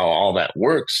of how all that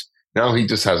works. Now he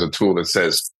just has a tool that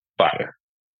says fire,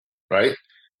 right?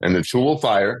 And the tool will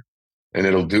fire and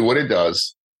it'll do what it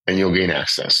does and you'll gain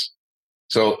access.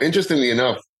 So interestingly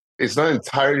enough, it's not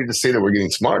entirely to say that we're getting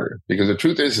smarter, because the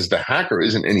truth is the hacker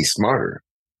isn't any smarter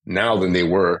now than they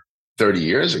were 30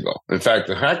 years ago. In fact,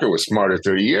 the hacker was smarter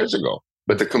 30 years ago,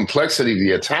 but the complexity of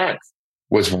the attack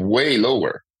was way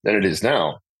lower than it is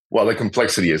now. While the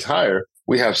complexity is higher,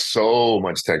 we have so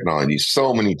much technology,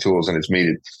 so many tools, and it's made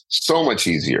it so much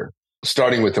easier,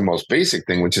 starting with the most basic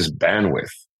thing, which is bandwidth.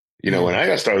 When I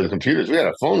got started with computers, we had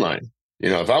a phone line.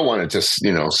 If I wanted to,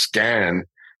 scan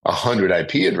 100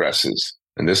 IP addresses,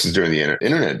 and this is during the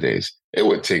internet days, it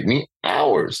would take me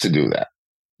hours to do that.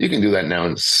 You can do that now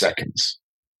in seconds.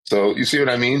 So you see what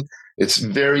I mean? It's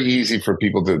very easy for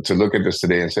people to look at this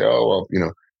today and say, oh,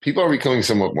 well, people are becoming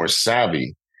somewhat more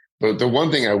savvy. But the one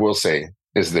thing I will say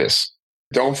is this.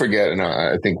 Don't forget, and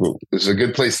I think this is a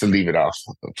good place to leave it off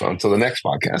until the next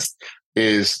podcast,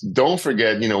 is don't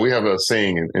forget, we have a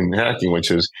saying in hacking,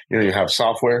 which is, you have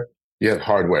software, you have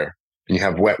hardware, and you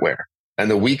have wetware.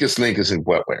 And the weakest link is in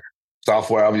wetware.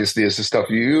 Software, obviously, is the stuff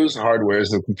you use. Hardware is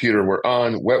the computer we're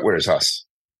on. Wetware is us.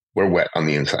 We're wet on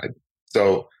the inside.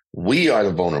 So we are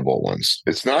the vulnerable ones.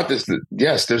 It's not this,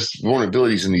 yes, there's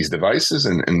vulnerabilities in these devices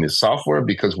and the software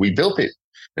because we built it.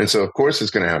 And so, of course,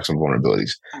 it's going to have some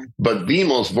vulnerabilities. But the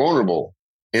most vulnerable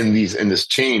in this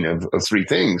chain of three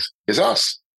things is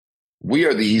us. We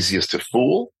are the easiest to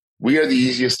fool. We are the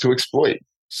easiest to exploit.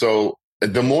 So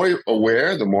the more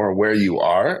aware you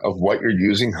are of what you're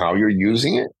using, how you're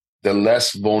using it, the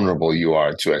less vulnerable you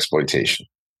are to exploitation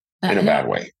in a bad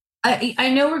way. I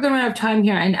know we're going to have time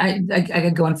here, and I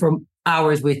could go on for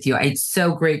hours with you. It's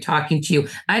so great talking to you.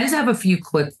 I just have a few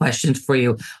quick questions for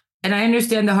you. And I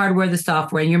understand the hardware, the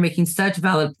software, and you're making such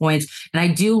valid points. And I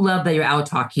do love that you're out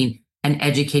talking and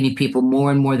educating people more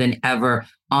and more than ever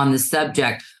on the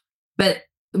subject. But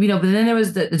but then there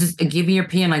was just give me your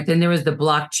opinion. Like then there was the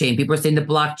blockchain. People are saying the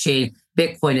blockchain,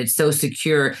 Bitcoin, it's so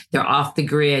secure. They're off the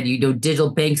grid.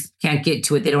 Digital banks can't get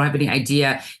to it. They don't have any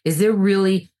idea. Is there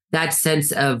really that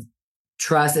sense of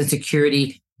trust and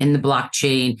security in the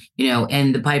blockchain,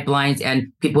 and the pipelines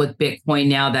and people with Bitcoin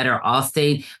now that are all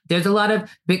saying there's a lot of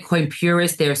Bitcoin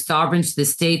purists. They're sovereign to the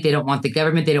state. They don't want the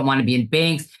government. They don't want to be in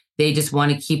banks. they just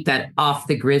want to keep that off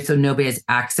the grid so nobody has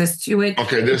access to it?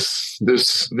 Okay,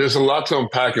 there's a lot to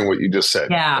unpack in what you just said.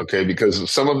 Yeah. Okay,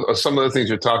 because some of the things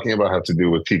you're talking about have to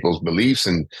do with people's beliefs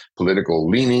and political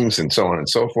leanings and so on and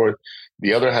so forth.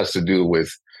 The other has to do with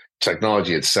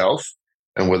technology itself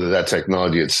and whether that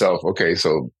technology itself. Okay,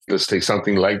 so let's take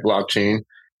something like blockchain.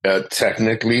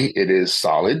 Technically, it is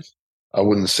solid. I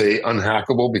wouldn't say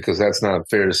unhackable because that's not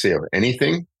fair to say of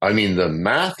anything. I mean, the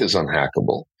math is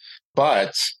unhackable,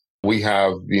 but we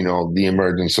have, the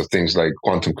emergence of things like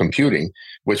quantum computing,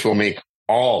 which will make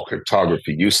all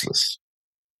cryptography useless.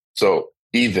 So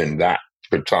even that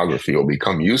cryptography will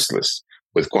become useless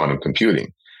with quantum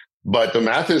computing. But the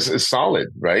math is solid,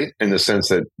 right? In the sense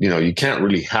that, you can't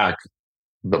really hack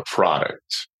the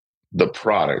product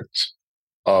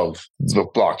of the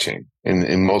blockchain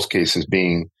in most cases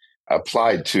being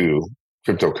applied to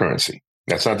cryptocurrency.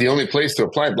 That's not the only place to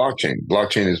apply blockchain.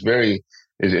 Blockchain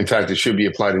in fact, it should be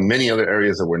applied in many other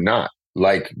areas that we're not,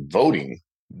 like voting.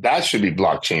 That should be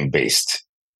blockchain based.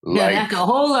 Yeah, that's a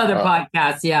whole other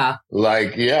podcast. Yeah.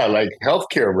 Like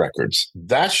healthcare records.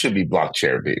 That should be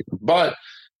blockchain based. But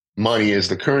money is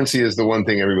the currency is the one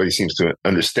thing everybody seems to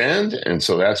understand. And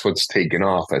so that's what's taken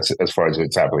off as far as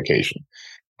its application.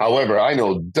 However, I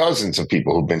know dozens of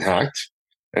people who've been hacked.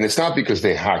 And it's not because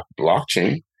they hacked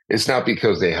blockchain. It's not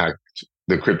because they hacked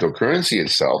the cryptocurrency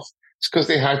itself. It's because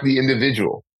they hacked the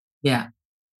individual. Yeah.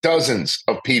 Dozens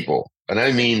of people. And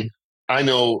I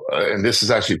know, and this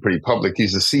is actually pretty public.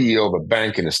 He's the CEO of a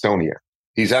bank in Estonia.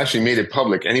 He's actually made it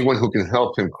public. Anyone who can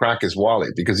help him crack his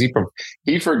wallet because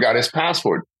he forgot his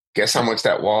password. Guess how much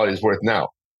that wallet is worth now?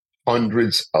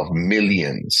 Hundreds of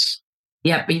millions.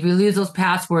 Yeah. But if you lose those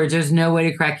passwords, there's no way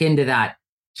to crack into that.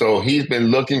 So he's been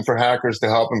looking for hackers to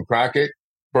help him crack it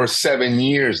for 7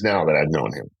 years now that I've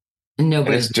known him. And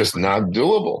it's just not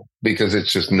doable because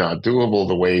it's just not doable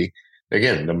the way,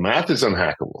 again, the math is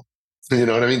unhackable. You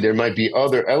know what I mean? There might be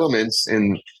other elements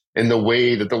in the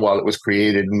way that the wallet was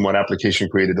created and what application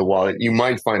created the wallet. You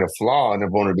might find a flaw and a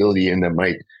vulnerability and that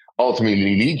might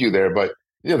ultimately lead you there. But,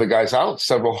 the guy's out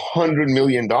several $100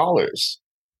 million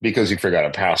because he forgot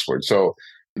a password. So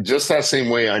just that same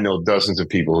way, I know dozens of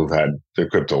people who've had their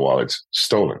crypto wallets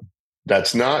stolen.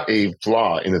 That's not a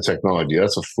flaw in the technology.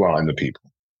 That's a flaw in the people.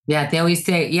 Yeah, they always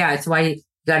say, it's why you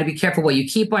got to be careful what you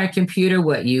keep on your computer,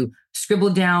 what you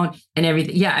scribble down and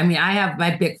everything. Yeah, I mean, I have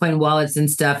my Bitcoin wallets and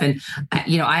stuff. And,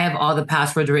 I have all the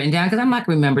passwords written down because I'm not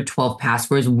going to remember 12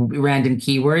 passwords, random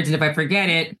keywords. And if I forget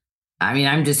it,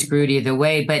 I'm just screwed either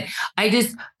way. But I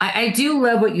do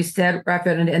love what you said,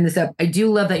 Raphael, and to end this up. I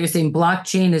do love that you're saying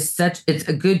blockchain is it's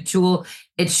a good tool.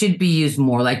 It should be used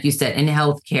more, like you said, in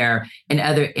healthcare and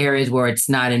other areas where it's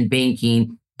not in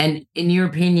banking. And in your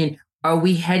opinion, are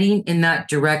we heading in that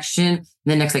direction in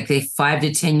the next, 5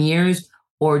 to 10 years?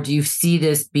 Or do you see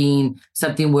this being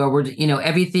something where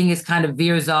everything is kind of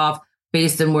veers off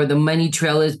based on where the money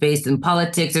trail is based in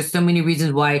politics? There's so many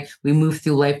reasons why we move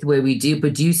through life the way we do,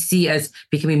 but do you see us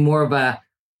becoming more of a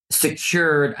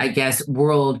secured,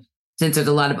 world, since there's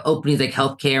a lot of openings like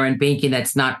healthcare and banking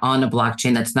that's not on a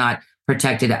blockchain, that's not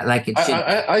protected like it should?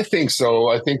 I think so.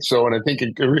 And I think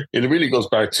it really goes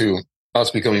back to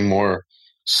us becoming more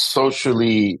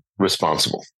socially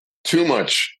responsible. Too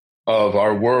much of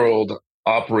our world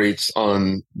operates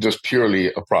on just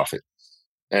purely a profit.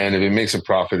 And if it makes a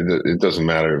profit, it doesn't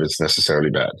matter if it's necessarily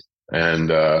bad.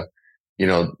 And,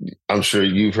 I'm sure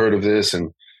you've heard of this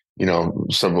and,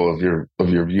 several of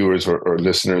your viewers or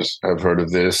listeners have heard of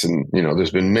this. And,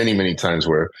 there's been many, many times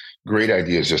where great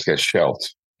ideas just get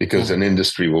shelved because an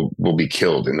industry will be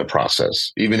killed in the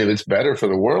process, even if it's better for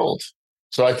the world.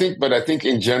 So I think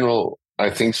in general, I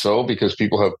think so because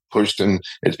people have pushed and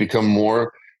it's become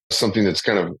more something that's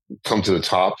kind of come to the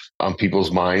top on people's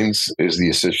minds is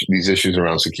these issues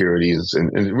around security.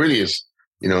 And it really is,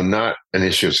 not an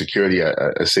issue of security.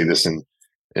 I say this in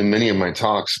many of my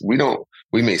talks. We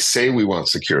may say we want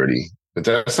security, but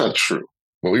that's not true.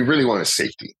 What we really want is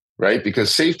safety, right?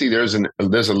 Because safety, there's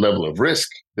a level of risk.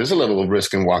 There's a level of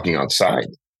risk in walking outside.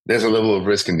 There's a level of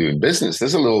risk in doing business.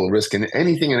 There's a level of risk in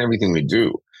anything and everything we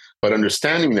do. But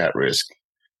understanding that risk,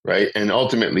 right? And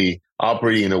ultimately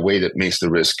operating in a way that makes the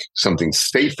risk something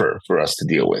safer for us to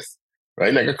deal with,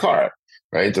 right? Like a car,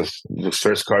 right? The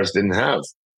first cars didn't have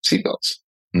seatbelts.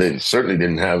 They certainly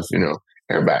didn't have,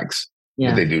 airbags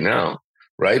that they do now,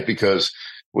 right? Because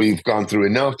we've gone through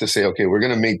enough to say, okay, we're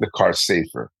going to make the car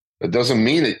safer. That doesn't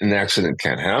mean that an accident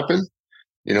can't happen.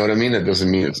 You know what I mean? That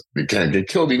doesn't mean it can't get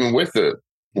killed even with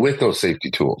those safety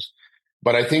tools.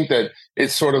 But I think that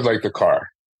it's sort of like the car,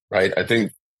 right? I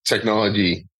think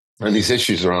technology and these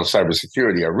issues around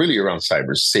cybersecurity are really around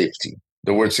cyber safety.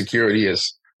 The word security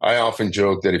is I often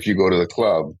joke that if you go to the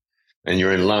club and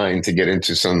you're in line to get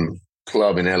into some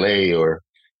club in LA or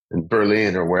in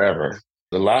Berlin or wherever,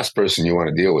 the last person you want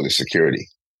to deal with is security.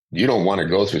 You don't want to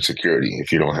go through security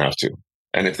if you don't have to.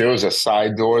 And if there was a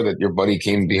side door that your buddy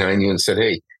came behind you and said,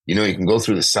 hey, you can go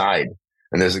through the side,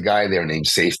 and there's a guy there named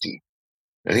Safety,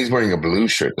 and he's wearing a blue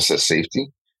shirt that says Safety,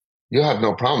 you'll have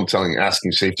no problem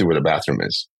asking Safety where the bathroom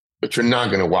is. But you're not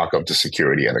going to walk up to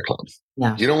security at a club.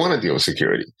 Yeah. You don't want to deal with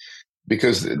security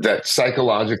because that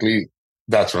psychologically,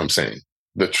 that's what I'm saying.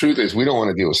 The truth is we don't want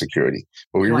to deal with security.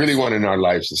 What we really want in our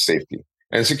lives is safety.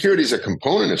 And security is a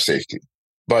component of safety,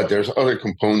 but there's other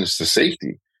components to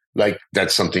safety, like that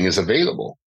something is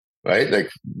available, right? Like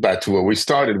back to where we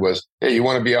started was, hey, you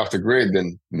want to be off the grid,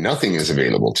 then nothing is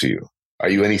available to you. Are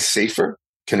you any safer?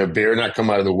 Can a bear not come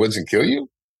out of the woods and kill you?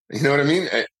 You know what I mean?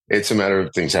 It's a matter of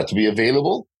things have to be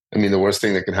available. I mean, the worst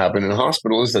thing that can happen in a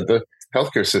hospital is that the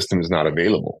healthcare system is not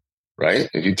available, right?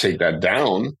 If you take that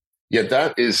down, yet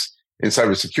that is in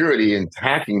cybersecurity and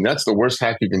hacking, that's the worst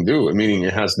hack you can do, meaning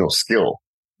it has no skill,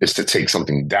 is to take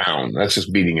something down. That's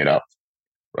just beating it up,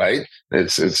 right?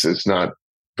 It's not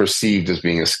perceived as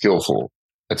being a skillful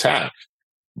attack,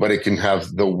 but it can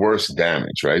have the worst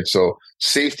damage, right? So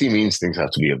safety means things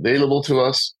have to be available to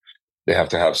us. They have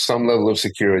to have some level of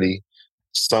security,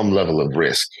 some level of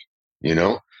risk,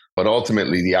 But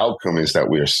ultimately, the outcome is that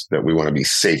we want to be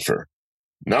safer,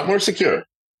 not more secure,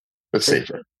 but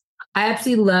safer. I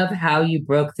absolutely love how you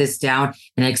broke this down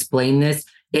and explained this.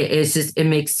 It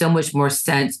makes so much more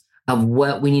sense of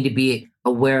what we need to be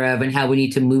aware of and how we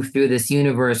need to move through this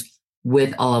universe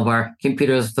with all of our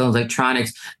computers, phones,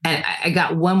 electronics. And I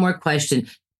got one more question.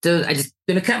 So I just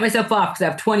going to cut myself off because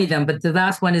I have 20 of them. But the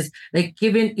last one is like,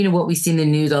 given, what we see in the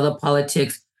news, all the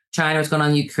politics, China, what's going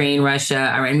on in Ukraine, Russia,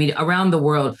 I mean, around the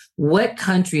world, what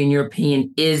country, in your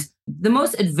opinion, is the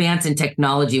most advanced in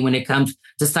technology when it comes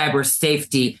to cyber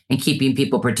safety and keeping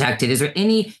people protected? Is there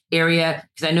any area,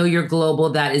 because I know you're global,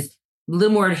 that is a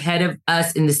little more ahead of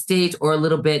us in the States or a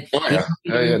little bit?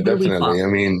 Yeah, definitely. I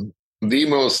mean, the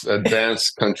most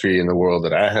advanced country in the world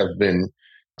that I have been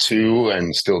to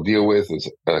and still deal with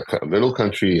is a little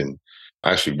country and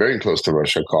actually very close to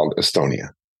Russia called Estonia.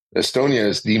 Estonia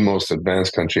is the most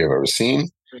advanced country I've ever seen.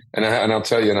 And I'll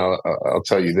tell you, and I'll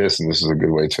tell you this, and this is a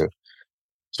good way to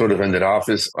sort of end it off,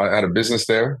 is I had a business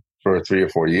there for 3 or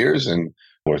 4 years and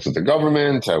worked with the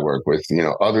government. I worked with,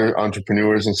 other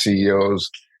entrepreneurs and CEOs.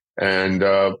 And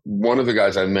one of the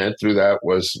guys I met through that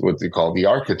was what they call the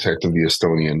architect of the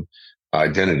Estonian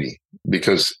identity,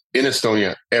 because in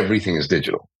Estonia, everything is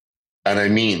digital. And I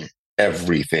mean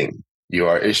everything. You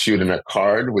are issued in a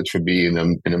card, which would be in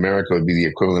America would be the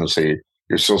equivalent of, say,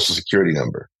 your social security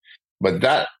number. But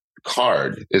that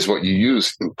card is what you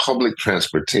use in public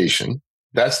transportation.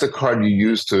 That's the card you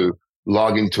use to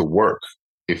log into work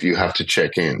if you have to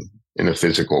check in a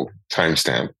physical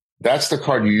timestamp. That's the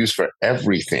card you use for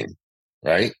everything,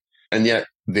 right? And yet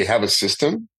they have a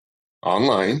system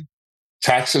online.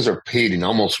 Taxes are paid in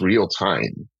almost real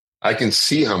time. I can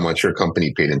see how much your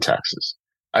company paid in taxes.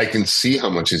 I can see how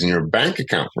much is in your bank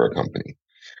account for a company.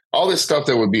 All this stuff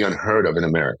that would be unheard of in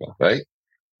America, right?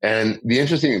 And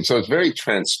so it's very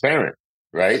transparent,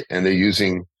 right? And they're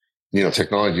using,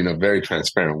 technology in a very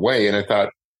transparent way. And I thought,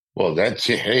 well,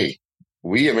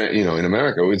 we, in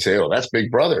America, we'd say, oh, that's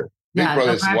Big Brother. Big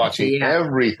Brother's watching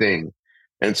everything.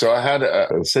 And so I had a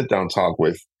sit down talk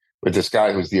with this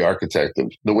guy who's the architect of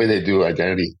the way they do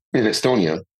identity in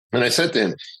Estonia. And I said to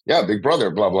him, yeah, Big Brother,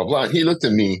 blah, blah, blah. And he looked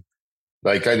at me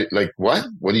like, what?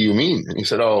 What do you mean? And he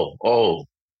said, oh,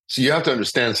 so you have to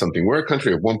understand something. We're a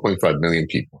country of 1.5 million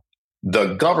people.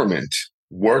 The government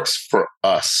works for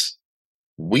us.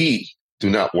 We do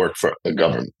not work for the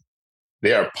government.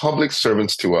 They are public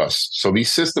servants to us. So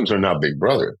these systems are not Big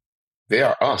Brother. They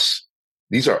are us.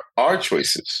 These are our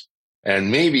choices.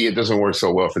 And maybe it doesn't work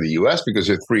so well for the US because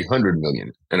you're 300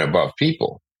 million and above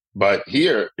people. But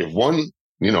here, if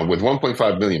with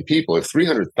 1.5 million people, if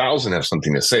 300,000 have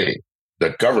something to say,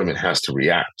 the government has to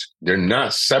react. They're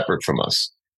not separate from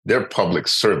us. They're public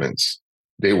servants.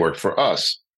 They work for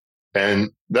us. And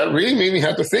that really made me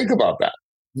have to think about that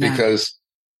because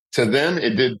to them,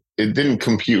 it didn't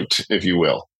compute, if you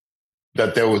will,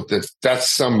 that that's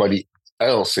somebody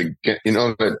else,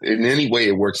 that in any way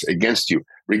it works against you,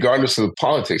 regardless of the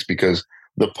politics, because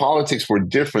the politics were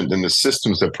different than the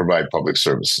systems that provide public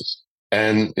services.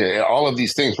 And all of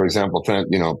these things, for example,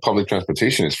 public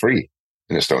transportation is free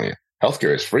in Estonia.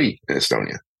 Healthcare is free in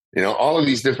Estonia. All of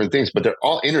these different things, but they're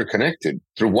all interconnected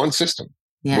through one system,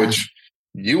 which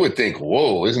you would think,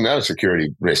 whoa, isn't that a security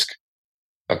risk?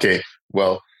 Okay,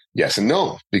 well, yes and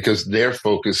no, because their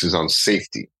focus is on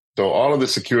safety. So all of the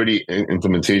security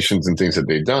implementations and things that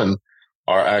they've done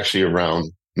are actually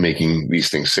around making these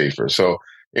things safer. So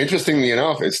interestingly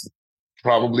enough, it's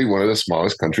probably one of the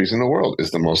smallest countries in the world,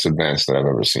 is the most advanced that I've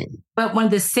ever seen. But one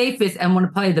of the safest and one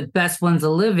of probably the best ones to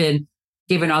live in,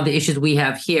 given all the issues we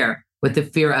have here with the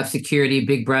fear of security,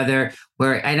 Big Brother,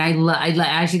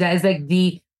 actually, that is like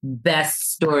the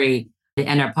best story to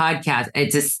end our podcast.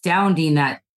 It's astounding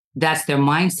that that's their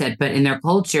mindset, but in their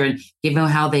culture and given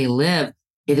how they live,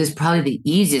 it is probably the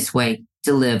easiest way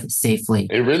to live safely.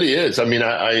 It really is. I mean,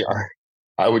 I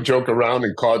would joke around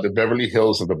and call it the Beverly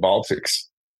Hills of the Baltics,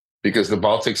 because the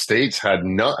Baltic states had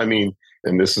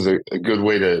and this is a good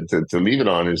way to leave it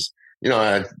on is,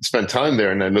 I spent time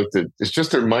there and I looked at, it's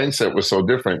just their mindset was so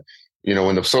different.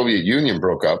 When the Soviet Union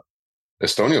broke up,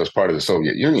 Estonia was part of the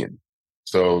Soviet Union.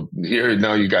 So here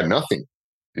now you got nothing.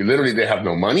 They have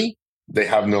no money. They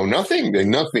have nothing. They're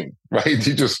nothing, right?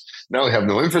 Now they have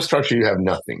no infrastructure. You have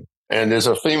nothing. And there's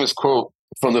a famous quote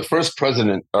from the first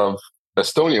president of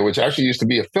Estonia, which actually used to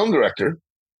be a film director,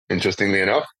 interestingly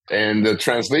enough. And the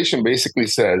translation basically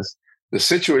says, the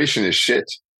situation is shit,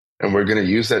 and we're going to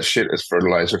use that shit as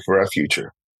fertilizer for our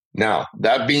future. Now,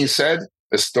 that being said,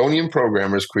 Estonian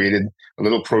programmers created a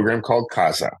little program called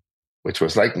Kasa, which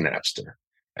was like Napster.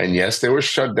 And yes, they were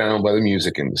shut down by the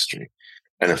music industry.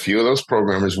 And a few of those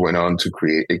programmers went on to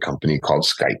create a company called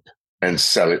Skype and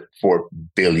sell it for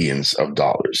billions of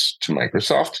dollars to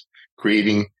Microsoft,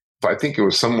 creating, I think it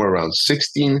was somewhere around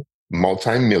 16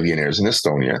 multimillionaires in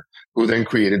Estonia, who then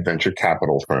created venture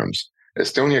capital firms.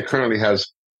 Estonia currently has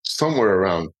somewhere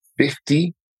around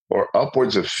 50 or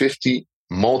upwards of 50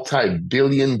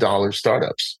 multi-billion-dollar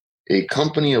startups. A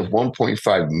company of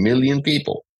 1.5 million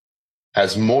people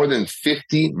has more than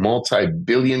 50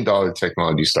 multi-billion-dollar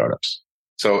technology startups.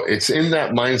 So it's in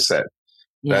that mindset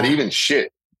that even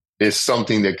shit is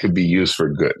something that could be used for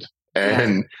good.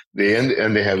 And they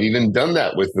have even done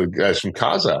that with the guys from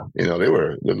Kasa. They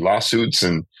were the lawsuits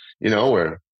and,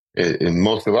 where and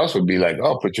most of us would be like,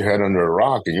 oh, put your head under a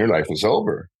rock and your life is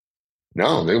over.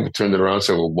 No, they turned it around and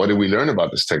said, well, what did we learn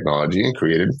about this technology, and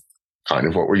created kind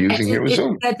of what we're using here with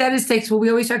Zoom. That is takes. Well, we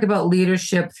always talk about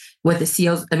leadership with the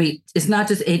CEOs. I mean, it's not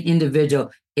just an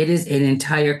individual. It is an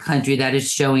entire country that is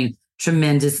showing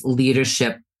tremendous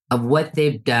leadership of what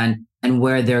they've done and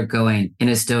where they're going in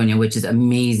Estonia, which is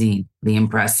amazingly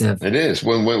impressive. It is.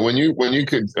 When you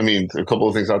could, I mean, a couple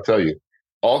of things I'll tell you.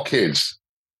 All kids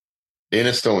in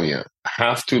Estonia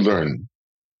have to learn,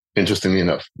 interestingly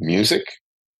enough, music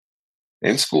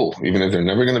in school, even if they're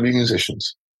never going to be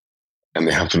musicians. And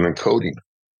they have to learn coding.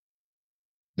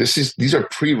 These are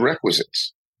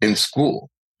prerequisites in school.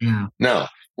 Yeah. Now,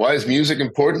 why is music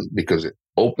important? Because it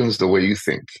opens the way you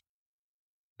think.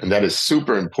 And that is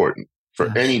super important for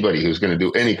anybody who's going to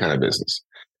do any kind of business,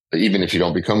 even if you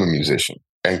don't become a musician.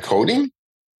 And coding?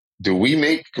 Do we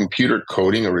make computer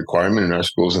coding a requirement in our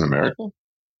schools in America?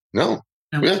 No.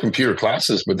 We have computer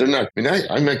classes, but they're not. I mean,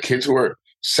 I met kids who are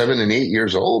 7 and 8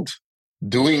 years old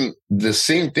doing the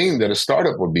same thing that a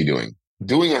startup would be doing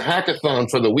a hackathon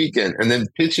for the weekend and then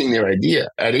pitching their idea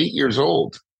at 8 years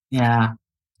old. Yeah.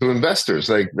 To investors.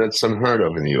 Like, that's unheard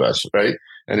of in the US, right?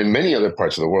 And in many other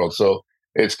parts of the world. So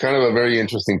it's kind of a very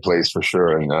interesting place for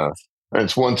sure. And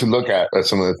it's one to look at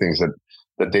some of the things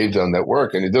that they've done that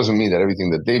work. And it doesn't mean that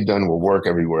everything that they've done will work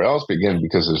everywhere else. But again,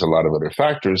 because there's a lot of other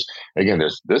factors. Again,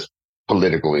 there's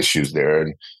political issues there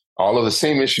and all of the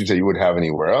same issues that you would have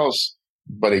anywhere else.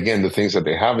 But again, the things that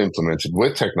they have implemented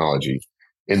with technology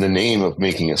in the name of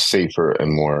making us safer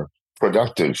and more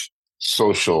productive,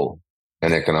 social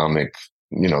and economic,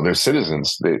 their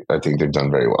citizens, I think they've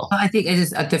done very well. I think it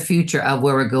is at the future of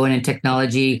where we're going in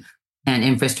technology and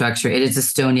infrastructure.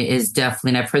 Estonia is definitely,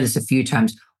 and I've heard this a few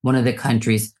times, one of the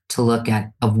countries to look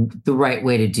at of the right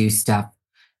way to do stuff,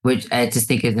 which I just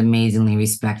think is amazingly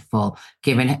respectful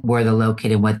given where they're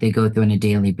located and what they go through on a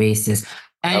daily basis.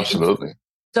 And absolutely.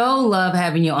 So love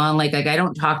having you on. Like I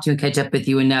don't talk to you and catch up with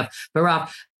you enough. But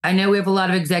Raph, I know we have a lot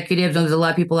of executives and there's a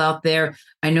lot of people out there.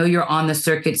 I know you're on the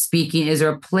circuit speaking. Is there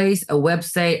a place, a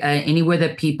website, anywhere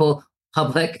that people,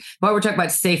 public, while we're talking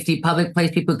about safety, public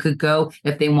place people could go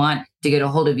if they want to get a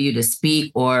hold of you to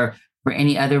speak or for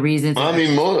any other reasons? I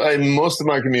mean, most of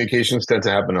my communications tend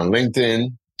to happen on LinkedIn,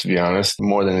 to be honest,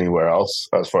 more than anywhere else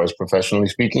as far as professionally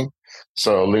speaking.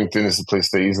 So LinkedIn is the place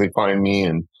to easily find me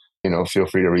and, feel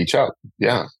free to reach out.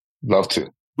 Yeah, love to.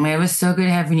 Man, it was so good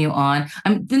having you on.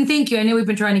 Then thank you. I know we've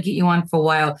been trying to get you on for a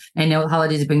while. I know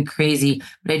holidays have been crazy,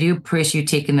 but I do appreciate you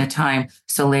taking the time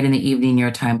so late in the evening,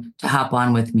 your time, to hop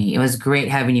on with me. It was great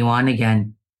having you on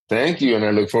again. Thank you. And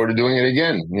I look forward to doing it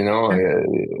again.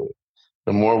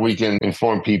 the more we can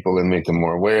inform people and make them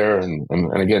more aware, and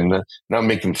again, not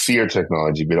make them fear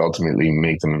technology, but ultimately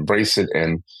make them embrace it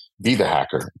and be the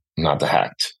hacker, not the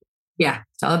hacked. Yeah,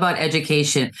 it's all about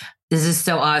education. This is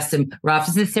so awesome. Raph,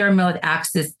 this is Sarah Mill with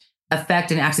Access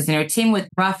Effect and Access Center team with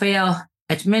Raphael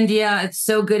Echemendia. It's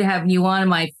so good having you on,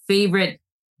 my favorite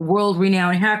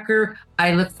world-renowned hacker.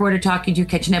 I look forward to talking to you,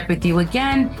 catching up with you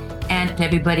again. And to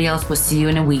everybody else, we'll see you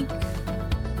in a week.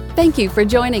 Thank you for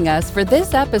joining us for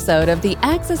this episode of the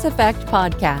Access Effect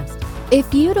podcast.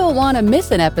 If you don't want to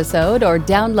miss an episode or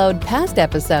download past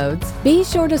episodes, be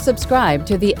sure to subscribe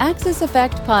to the Access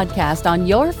Effect podcast on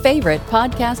your favorite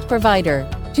podcast provider.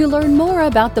 To learn more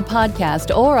about the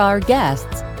podcast or our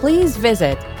guests, please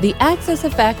visit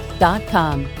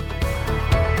theaccesseffect.com.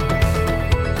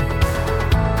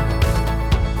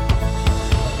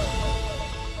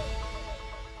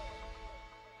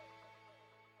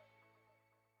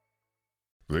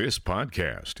 This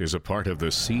podcast is a part of the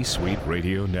C-Suite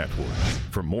Radio Network.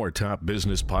 For more top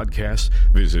business podcasts,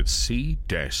 visit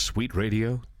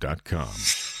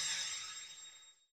c-suiteradio.com.